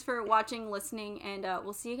you guys for watching, listening, and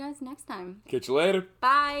we'll see you guys next time. Catch you later.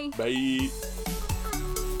 Bye. Bye.